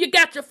 who you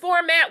got your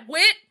format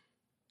with.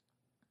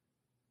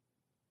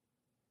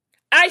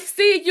 I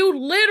see you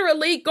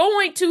literally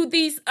going to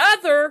these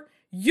other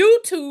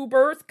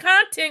YouTubers,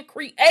 content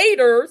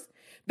creators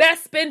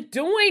that's been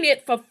doing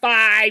it for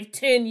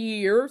 5-10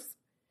 years.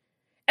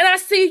 And I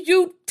see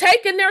you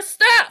taking their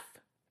stuff.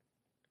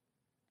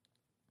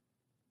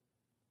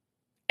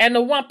 And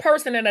the one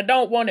person that I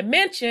don't want to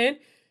mention,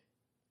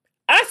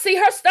 I see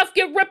her stuff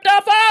get ripped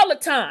off all the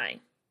time.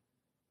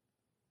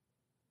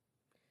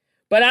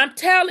 But I'm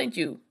telling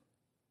you,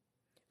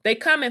 they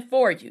coming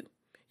for you.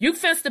 You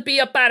finna to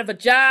be up out of a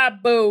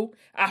job, boo.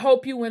 I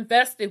hope you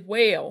invested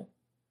well.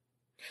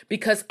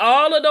 Because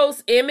all of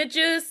those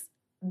images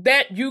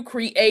that you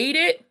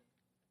created,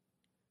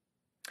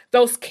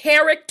 those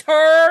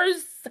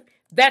characters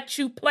that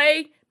you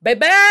play,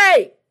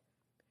 baby,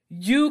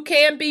 you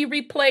can be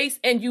replaced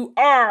and you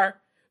are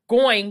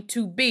going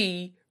to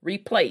be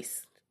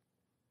replaced.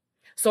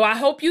 So I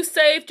hope you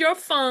saved your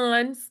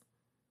funds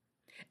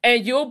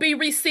and you'll be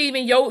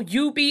receiving your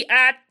UBI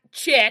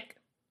check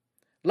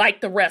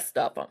like the rest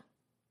of them.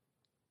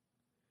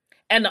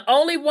 And the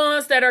only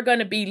ones that are going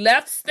to be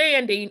left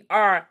standing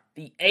are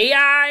the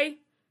AI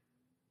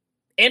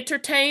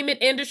entertainment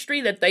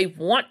industry that they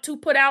want to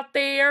put out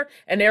there,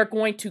 and they're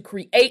going to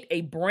create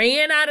a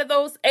brand out of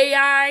those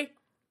AI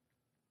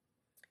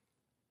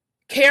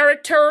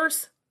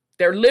characters.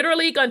 They're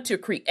literally going to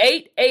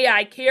create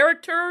AI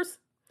characters,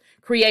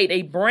 create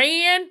a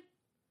brand.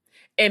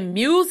 In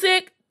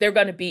music, they're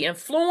going to be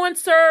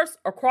influencers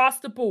across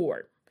the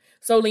board.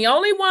 So the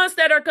only ones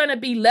that are going to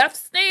be left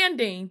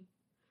standing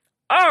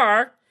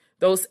are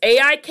those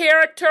AI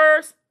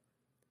characters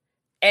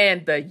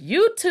and the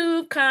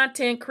YouTube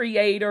content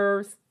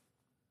creators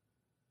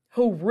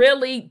who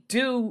really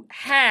do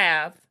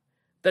have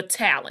the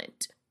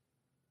talent,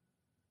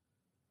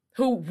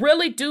 who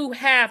really do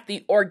have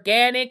the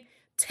organic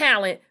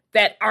talent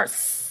that are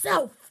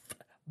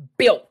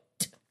self-built,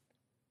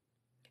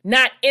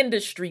 not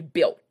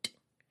industry-built.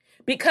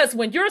 Because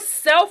when you're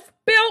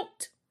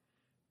self-built,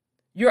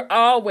 you're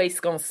always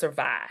going to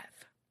survive.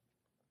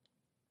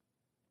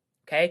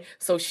 Okay,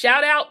 so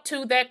shout out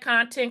to that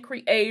content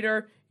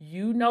creator.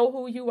 You know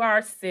who you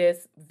are,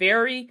 sis.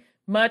 Very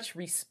much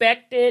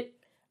respected.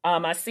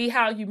 I see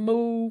how you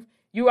move.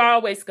 You're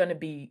always going to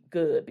be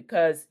good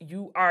because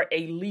you are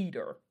a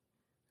leader.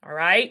 All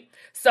right.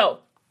 So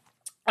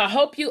I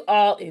hope you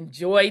all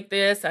enjoyed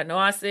this. I know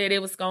I said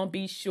it was going to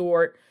be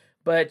short,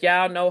 but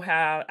y'all know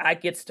how I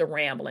gets to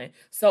rambling.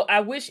 So I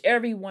wish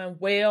everyone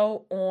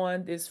well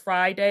on this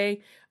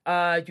Friday.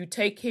 You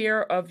take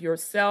care of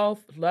yourself,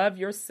 love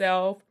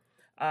yourself.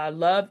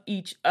 Love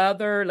each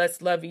other. Let's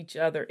love each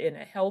other in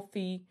a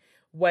healthy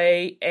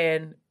way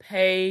and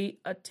pay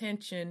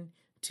attention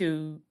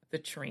to the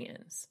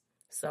trends.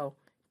 So,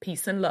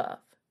 peace and love.